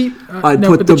was the Chiefs. I'd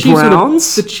put the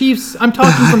Browns. The Chiefs. I'm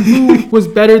talking from who was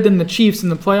better than the Chiefs in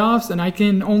the playoffs, and I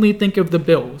can only think of the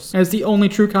Bills as the only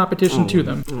true competition to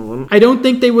them. I don't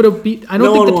think they would have beat. I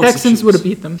don't think the Texans would have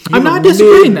beat them. I'm not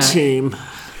disagreeing that. Team.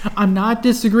 I'm not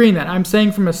disagreeing that. I'm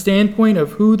saying from a standpoint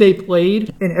of who they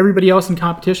played and everybody else in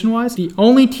competition-wise, the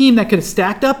only team that could have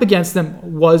stacked up against them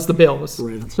was the Bills.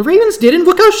 The Ravens didn't.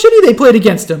 Look how shitty they played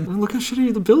against them. Look how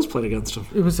shitty the Bills played against them.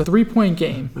 It was a 3-point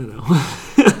game. I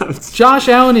know. Josh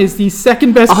Allen is the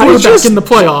second best quarterback in the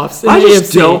playoffs. I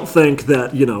just don't think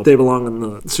that, they belong in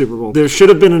the Super Bowl. There should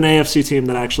have been an AFC team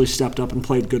that actually stepped up and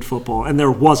played good football, and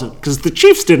there wasn't, because the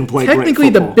Chiefs didn't play great football. Technically,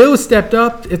 the Bills stepped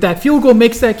up. If that field goal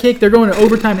makes that kick, they're going to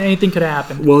overtime, and anything could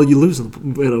happen. Well, you lose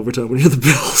in overtime when you're the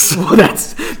Bills. Well,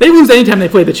 they lose anytime they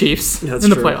play the Chiefs in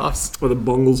the playoffs. Or the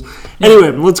Bungles.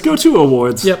 Anyway, let's go to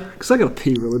awards. Yep. Because I got to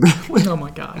pee really badly. Oh,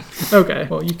 my God. Okay.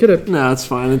 Well, you could have... No, it's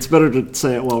fine. It's better to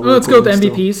say it while we're Let's go with the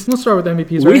MVPs. Let's start with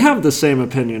MVPs, right? We have the same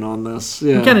opinion on this.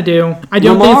 Yeah. We kind of do. I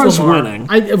don't Lamar's think Lamar.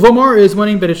 winning. Lamar is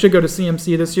winning, but it should go to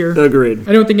CMC this year. Agreed.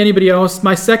 I don't think anybody else.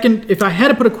 My second, if I had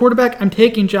to put a quarterback, I'm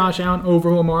taking Josh Allen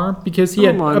over Lamar because he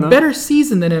had a better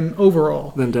season than him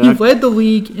overall. Than Dak? He led the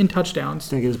league in touchdowns.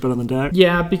 Think he's better than Dak?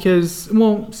 Yeah, because,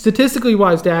 statistically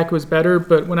wise, Dak was better,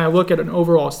 but when I look at an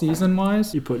overall season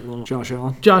wise, you put Josh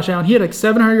Allen. Josh Allen, he had like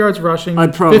 700 yards rushing,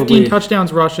 15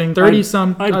 touchdowns rushing,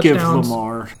 30-some touchdowns. I'd give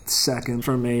Lamar second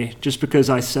for me, just because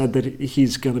I said that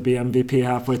he's going to be MVP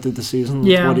halfway through the season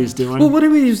with what he's doing. Well,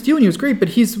 whatever he was doing, he was great, but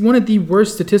he's one of the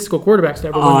worst statistical quarterbacks to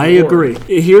ever win I agree.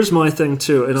 Here's my thing,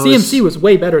 too. CMC was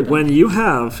way better than when you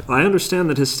have, I understand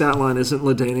that his stat line isn't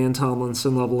LaDainian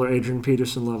Tomlinson level or Adrian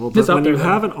Peterson level, but when you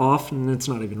have an off, and it's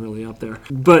not even really up there.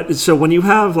 But so when you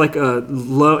have like a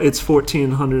low, it's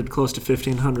 1,400, close to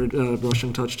 1,500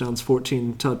 rushing touchdowns,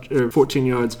 14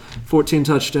 yards, 14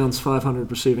 touchdowns, 500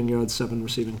 receiving yards, 7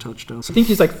 receiving touchdowns. I think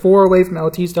he's like 4 away from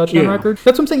LT's touchdown record.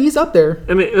 That's what I'm saying. He's up there.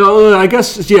 I mean, I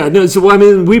guess, no,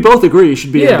 so, we both agree he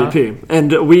should be MVP.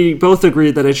 And we both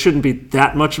agree that it shouldn't be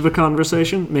that much of a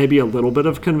conversation. Maybe a little bit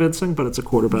of convincing, but it's a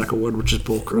quarterback award, which is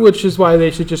bullcrap. Which is why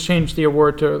they should just change the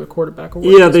award to the quarterback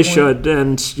award. Yeah, they should.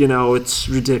 And, it's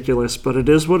ridiculous, but it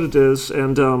is what it is.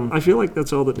 And I feel like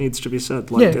that's all that needs to be said.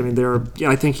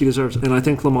 I think he deserves it. And I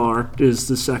think Lamar is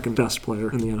the second best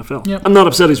player in the NFL. Yep. I'm not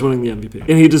upset he's winning the MVP.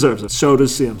 And he deserves it. So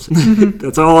does CMC.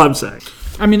 That's all I'm saying.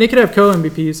 I mean, they could have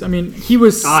co-MVPs. I mean, he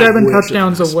was 7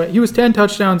 touchdowns away. He was 10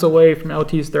 touchdowns away from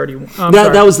LT's 31.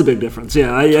 That was the big difference.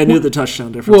 Yeah, I knew the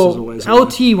touchdown difference was a ways away.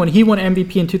 LT, when he won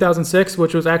MVP in 2006,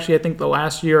 which was actually, I think, the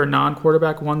last year a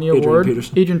non-quarterback won the award.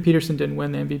 Adrian Peterson didn't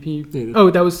win the MVP.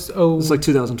 Oh, that was... Oh, it was like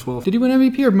 2012. Did he win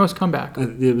MVP or most comeback?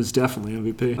 It was definitely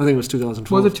MVP. I think it was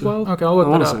 2012. Was it 12? Okay, I'll look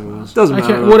that up. It was. Doesn't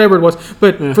matter. Whatever it was.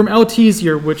 But from LT's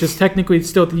year, which is technically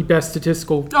still the best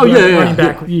statistical running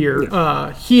back year,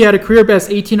 he had a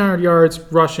career-best 1,800 yards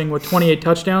rushing with 28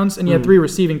 touchdowns, and he had 3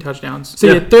 receiving touchdowns. So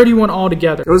he had 31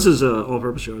 altogether. This is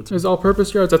all-purpose yards. His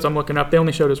all-purpose yards? That's what I'm looking up. They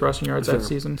only showed his rushing yards that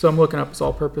season. So I'm looking up his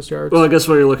all-purpose yards. Well, I guess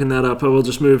while you're looking that up, I will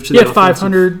just move to the offensive.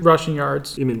 500 rushing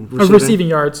yards. You mean receiving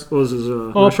yards. What was his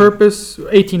all-purpose?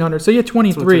 1,800. So he had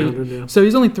 23. So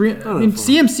he's only 3. I mean,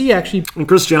 CMC actually... And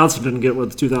Chris Johnson didn't get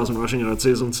with the 2,000 rushing yard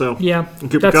season, so... Yeah,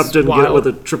 and Cooper Kupp didn't get with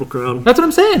a Triple Crown. That's what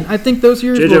I'm saying. I think those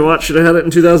years... J.J. Watt should have had it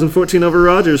in 2014 over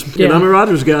Rodgers. Yeah. And I'm a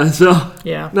Rodgers guy, so...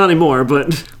 Yeah. Not anymore,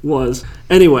 but was.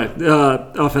 Anyway,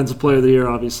 Offensive Player of the Year,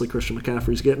 obviously Christian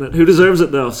McCaffrey's getting it. Who deserves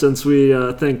it, though, since we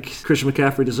think Christian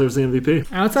McCaffrey deserves the MVP?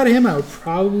 Outside of him, I would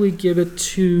probably give it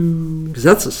to... Because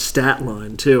that's a stat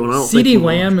line, too. And I don't CeeDee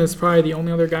Lamb is probably the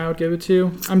only other guy I would give it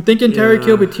to. I'm thinking Tyreek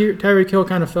Hill, but Tyreek Hill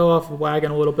kind of fell off the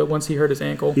wagon a little bit once he hurt his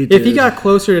ankle. If he got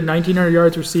closer to 1,900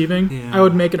 yards receiving, I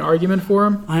would make an argument for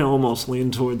him. I almost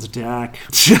lean towards Dak.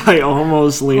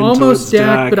 Almost towards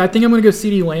Dak. But I think I'm going to go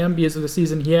CeeDee Lamb because of the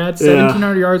season he had.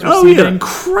 1,700 yards receiving,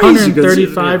 crazy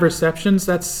 135 receptions.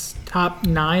 That's top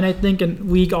 9, I think,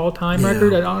 in league all-time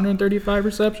record at 135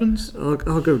 receptions. I'll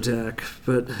go Dak,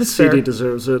 but CD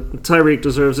deserves it. Tyreek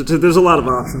deserves it too. There's a lot of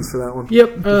options for that one.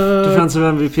 Yep. Defensive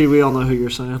MVP, we all know who you're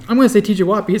saying. I'm going to say TJ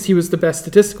Watt because he was the best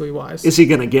statistically wise. Is he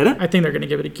going to get it? I think they're going to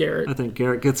give it to Garrett. I think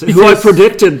Garrett gets it. Who I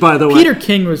predicted, by the way. Peter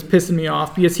King was pissing me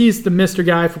off because he's the Mr.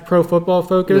 guy for Pro Football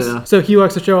Focus. Yeah. So he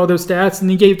likes to show all those stats, and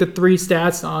he gave the 3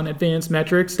 stats on advanced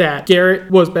metrics that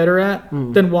Garrett was better at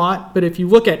than Watt. But if you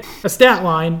look at a stat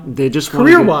line, they just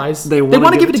career-wise, they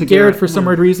want to give it to Garrett for some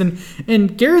weird reason.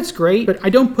 And Garrett's great, but I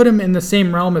don't put him in the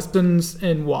same realm as Simmons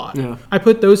and Watt. Yeah. I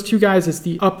put those 2 guys as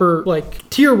the upper, like,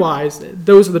 tier-wise,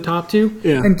 those are the top 2.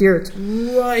 Yeah. And Garrett's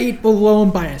right below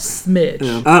him by a smidge.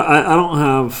 Yeah. I don't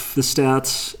have the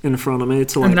stats in front of me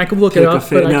to, like, I mean, I could look it up,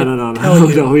 but No,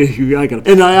 I got it.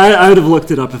 And I would have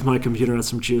looked it up if my computer had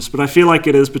some juice, but I feel like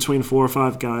it is between 4 or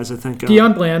 5 guys, I think.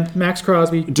 Deion Bland, Max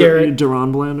Crosby, Garrett.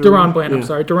 Deron Bland? I'm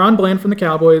sorry. Deron Bland from the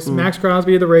Cowboys, Max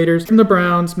Crosby of the Raiders, from the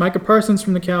Browns, Micah Parsons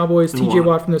from the Cowboys, TJ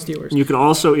Watt from the Steelers. You could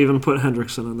also even put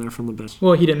Hendrickson in there from the Bills.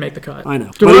 Well, he didn't make the cut. I know.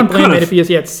 Deron Bland made it because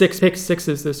he had 6 pick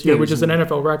sixes this year, which is an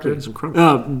NFL record. He's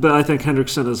incredible. But I think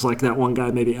Hendrickson is like that one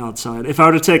guy maybe outside. If I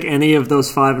were to take any of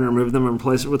those 5 and remove them and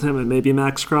replace it with him, it may be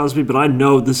Max Crosby, but I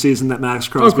know the season that Max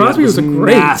Crosby, was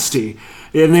nasty.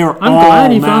 And they were I'm all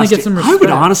glad he finally nasty. gets some I respect. would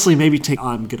honestly maybe take,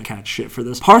 I'm going to catch shit for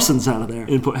this, Parsons out of there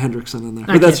and put Hendrickson in there.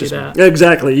 I But that's can't do just that. me.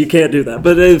 Exactly, you can't do that.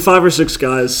 But 5 or 6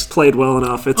 guys played well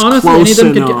enough. It's Honestly, close any of them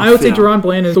enough. could get, I would say Deron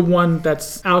Bland is the one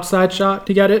that's outside shot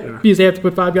to get it because they have to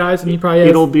put 5 guys, and he probably has.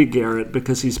 It'll be Garrett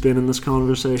because he's been in this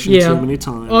conversation too many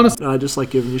times. Honestly, I just like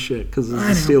giving you shit because it's I a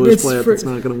know. Steelers It's player for- that's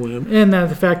not going to win. And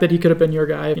the fact that he could have been your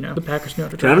guy, the Packers knew how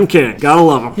to draft. Kevin King, gotta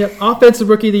love him. Yep, offensive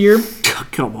rookie of the year,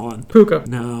 Come on. Puka.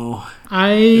 No.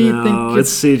 I think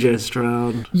it's CJ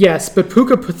Stroud. Yes, but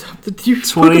Puka put up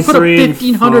 23 and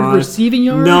 1,500 5. receiving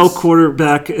yards. No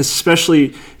quarterback,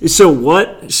 especially. So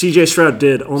what CJ Stroud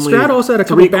did, only Stroud also had a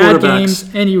couple 3 bad quarterbacks. games,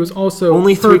 and he was also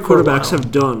Only 3 hurt for a quarterbacks while.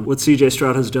 have done what CJ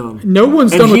Stroud has done. No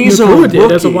one's And done what he's a Nakua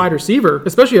did as a rookie. wide receiver,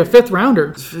 especially a 5th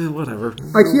rounder. Whatever.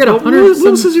 Like he had What 100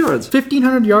 was his yards?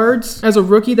 1,500 yards as a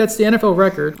rookie. That's the NFL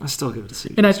record. I still give it to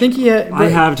CJ. And I think he had. I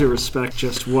have to respect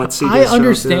just what CJ I Stroud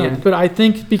understand, did. but I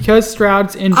think because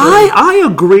Stroud's injured, I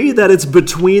agree that it's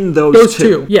between those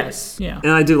two. Yes, yeah.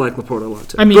 And I do like Laporte a lot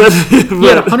too. I mean, But- he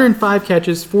had 105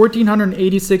 catches,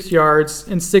 1,486 yards,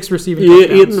 and 6 receiving He had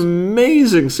touchdowns. an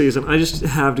amazing season. I just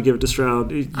have to give it to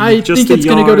Stroud. I Just think the it's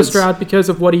going to go to yards. Stroud because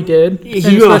of what he did, and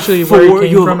You have especially where he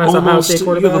came you from have as a Ohio State You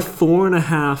quarterback. have a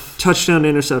 4.5 touchdown to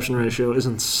interception ratio is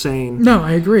insane. No,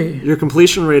 I agree. Your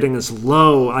completion rating is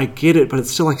low. I get it, but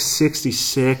it's still like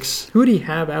 66. Who do you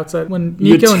have outside when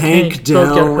You Nico had and Tank Tank both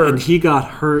get Dell, hurt? and he got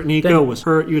hurt. Nico Then- was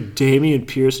hurt. You had Damian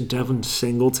Pierce and Devin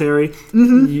Singletary.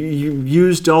 Mm-hmm. You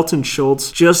used Dalton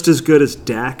Schultz just as good as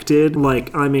Dak did.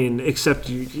 Except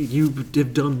you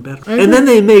have done better. I And agree. then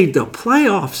they made the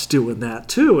playoffs doing that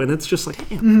too, and it's just like,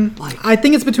 damn, I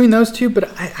think it's between those two, but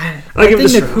I I give think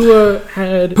it to Stroud. Nakua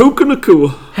had Puka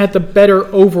Nakua. the better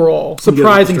overall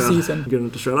surprising season. Give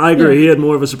it to Stroud. I agree. Yeah. He had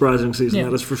more of a surprising season. Yeah.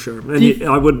 That is for sure. And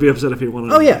I wouldn't be upset if he won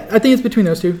it. Oh yeah, I think it's between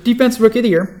those two. Defensive Rookie of the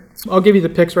Year. I'll give you the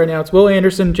picks right now. It's Will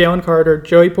Anderson, Jalen Carter,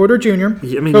 Joey Porter Jr.,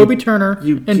 Kobe Turner,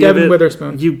 and Devin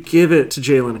Witherspoon. You give it to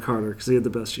Jalen Carter because he had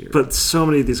the best year. But so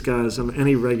many of these guys in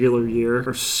any regular year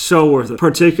are so worth it.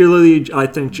 Particularly, I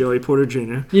think Joey Porter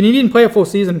Jr. He didn't play a full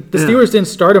season. The Steelers didn't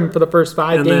start him for the first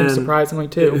 5 And games, then- surprisingly,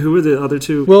 too. Who were the other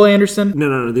two? Will Anderson.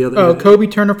 No, the other. Kobe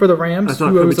Turner for the Rams, I thought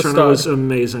who Kobe was a Turner stud. was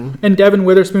amazing. And Devin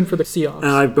Witherspoon for the Seahawks.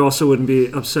 And I also wouldn't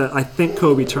be upset. I think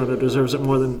Kobe Turner deserves it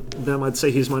more than them. I'd say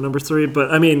he's my number 3.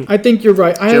 But I mean, I think you're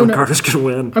right. Jalen Carter's going to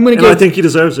win. I'm gonna and give I think he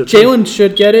deserves it. Jalen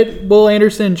should get it. Will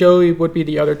Anderson and Joey would be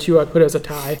the other two I'd put as a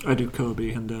tie. I do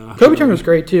Kobe. And Kobe Turner was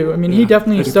great, too. I mean, he I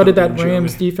definitely do studied Kobe that and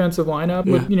Rams Joey. defensive lineup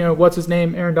Yeah. with, what's his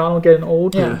name, Aaron Donald getting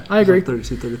old. Yeah, I he's agree. like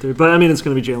 32, 33. But I mean, it's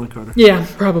going to be Jalen Carter. Yeah,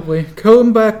 probably.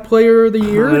 Comeback player of the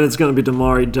year. And it's going to be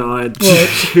Damari died. Well,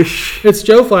 It's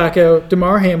Joe Flacco,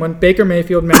 DeMar Hamlin, Baker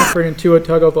Mayfield, Manfred, and Tua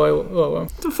Tagovailoa.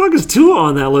 What the fuck is Tua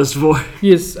on that list for?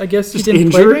 He is, I guess, he Just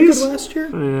didn't play very good injuries? last year.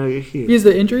 He He's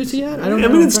the injuries he had. I don't know.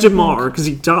 mean, it's I'm trying to DeMar because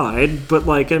he died, but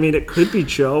it could be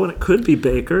Joe and it could be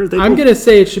Baker. I'm going to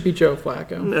say it should be Joe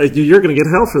Flacco. You're going to get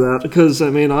hell for that because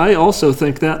I also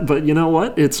think that, but you know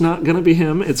what? It's not going to be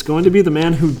him. It's going to be the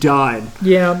man who died.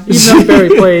 Yeah, even though Barry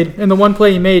played, and the one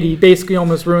play he made, he basically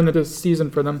almost ruined the season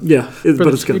for them. Yeah, but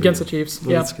it's going to be against him. the Chiefs. But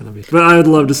Yeah, it's going to be. But I'd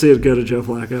love to see it go to Joe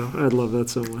Flacco. I'd love that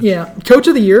so much. yeah. Coach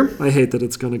of the year. I hate that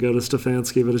it's going to go to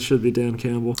Stefanski, but it should be Dan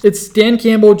Campbell. It's Dan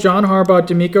Campbell, John Harbaugh,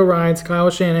 D'Amico Ryans, Kyle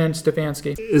Shanahan,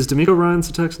 Stefanski. Is D'Amico Ryans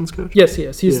the Texans coach? Yes, he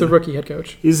is. He's the Yeah. rookie head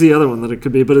coach. He's the other one that it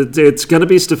could be, but it's going to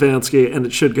be Stefanski, and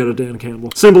it should go to Dan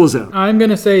Campbell. Simple as that. I'm going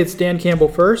to say it's Dan Campbell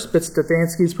first, but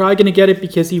Stefanski's probably going to get it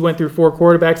because he went through 4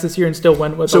 quarterbacks this year and still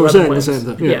went with So we're 11 saying wins. the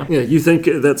same thing. Yeah. You think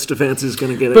that Stefanski's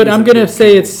going to get it? But You I'm think going to Dan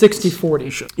say Campbell- it's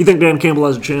 60-40. You think Dan Campbell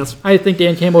has a chance? I think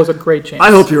Dan Campbell has a great chance.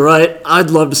 I hope you're right. I'd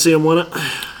love to see him win it.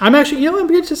 I'm actually, I'm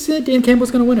going to just say Dan Campbell's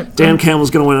going to win it. Dan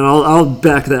Campbell's going to win it. I'll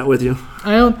back that with you.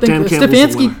 I don't think Dan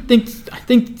Campbell's the winner. I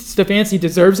think Stefanski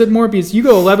deserves it more because you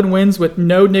go 11 wins with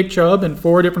no Nick Chubb and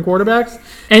 4 different quarterbacks,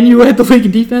 and you led the league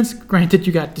in defense. Granted,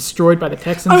 you got destroyed by the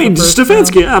Texans. I mean, the first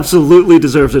Stefanski round. absolutely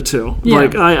deserves it too. Yeah.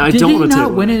 I Did don't he want to not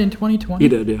take win it in 2020? He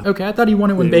did, yeah. Okay, I thought he won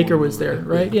it when Yeah, he Baker won was it, there,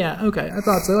 right? Yeah. Okay, I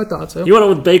thought so. You went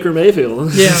with Baker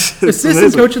Mayfield. Yeah. It's Assistant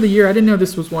amazing. Coach of the Year. I didn't know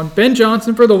this was one. Ben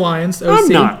Johnson for the Lions. OC. I'm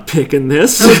not picking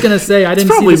this. I was gonna say I It's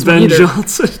didn't see probably this one Ben either.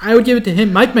 Johnson. I would give it to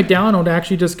him. Mike McDonald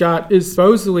actually is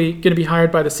supposedly going to be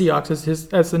hired by the Seahawks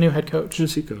as the new head coach.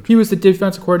 Who's he coach? He was the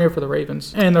defensive coordinator for the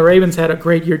Ravens, and the Ravens had a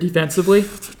great year defensively.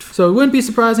 So it wouldn't be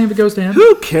surprising if it goes to him.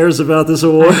 Who cares about this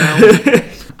award?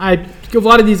 A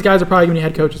lot of these guys are probably going to be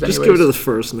head coaches anyways. Just give it to the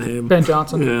first name. Ben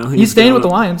Johnson. Yeah, he's staying got with the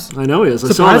it. Lions. I know he is.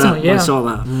 Surprisingly, I yeah. saw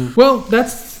that. Well,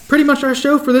 that's pretty much our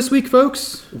show for this week,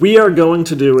 folks. We are going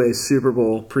to do a Super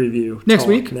Bowl preview next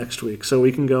week, so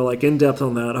we can go like in depth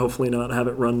on that. Hopefully, not have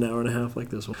it run an hour and a half like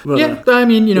this one. But, I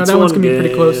mean, that one's gonna be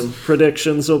pretty close.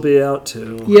 Predictions will be out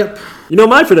too. Yep.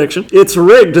 My prediction: it's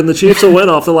rigged, and the Chiefs will win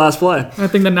off the last play. I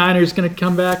think the Niners gonna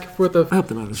come back with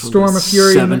a storm of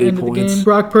fury in the end of the points. game.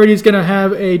 Brock Purdy's gonna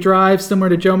have a drive similar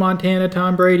to Joe Montana,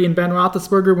 Tom Brady, and Ben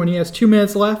Roethlisberger when he has 2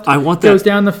 minutes left. I want that. Goes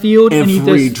down the field and he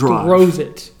just throws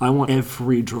it. I want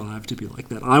every drive to be like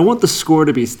that. I want the score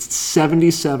to be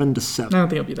 77-7. I don't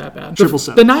think it'll be that bad.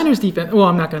 The Niners defense. Well,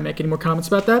 I'm not going to make any more comments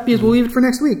about that because we'll leave it for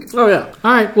next week. Oh yeah.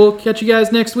 All right, we'll catch you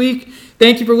guys next week.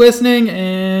 Thank you for listening,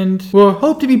 and we'll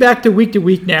hope to be back to week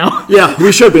now. Yeah,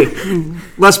 we should be.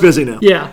 Less busy now. Yeah.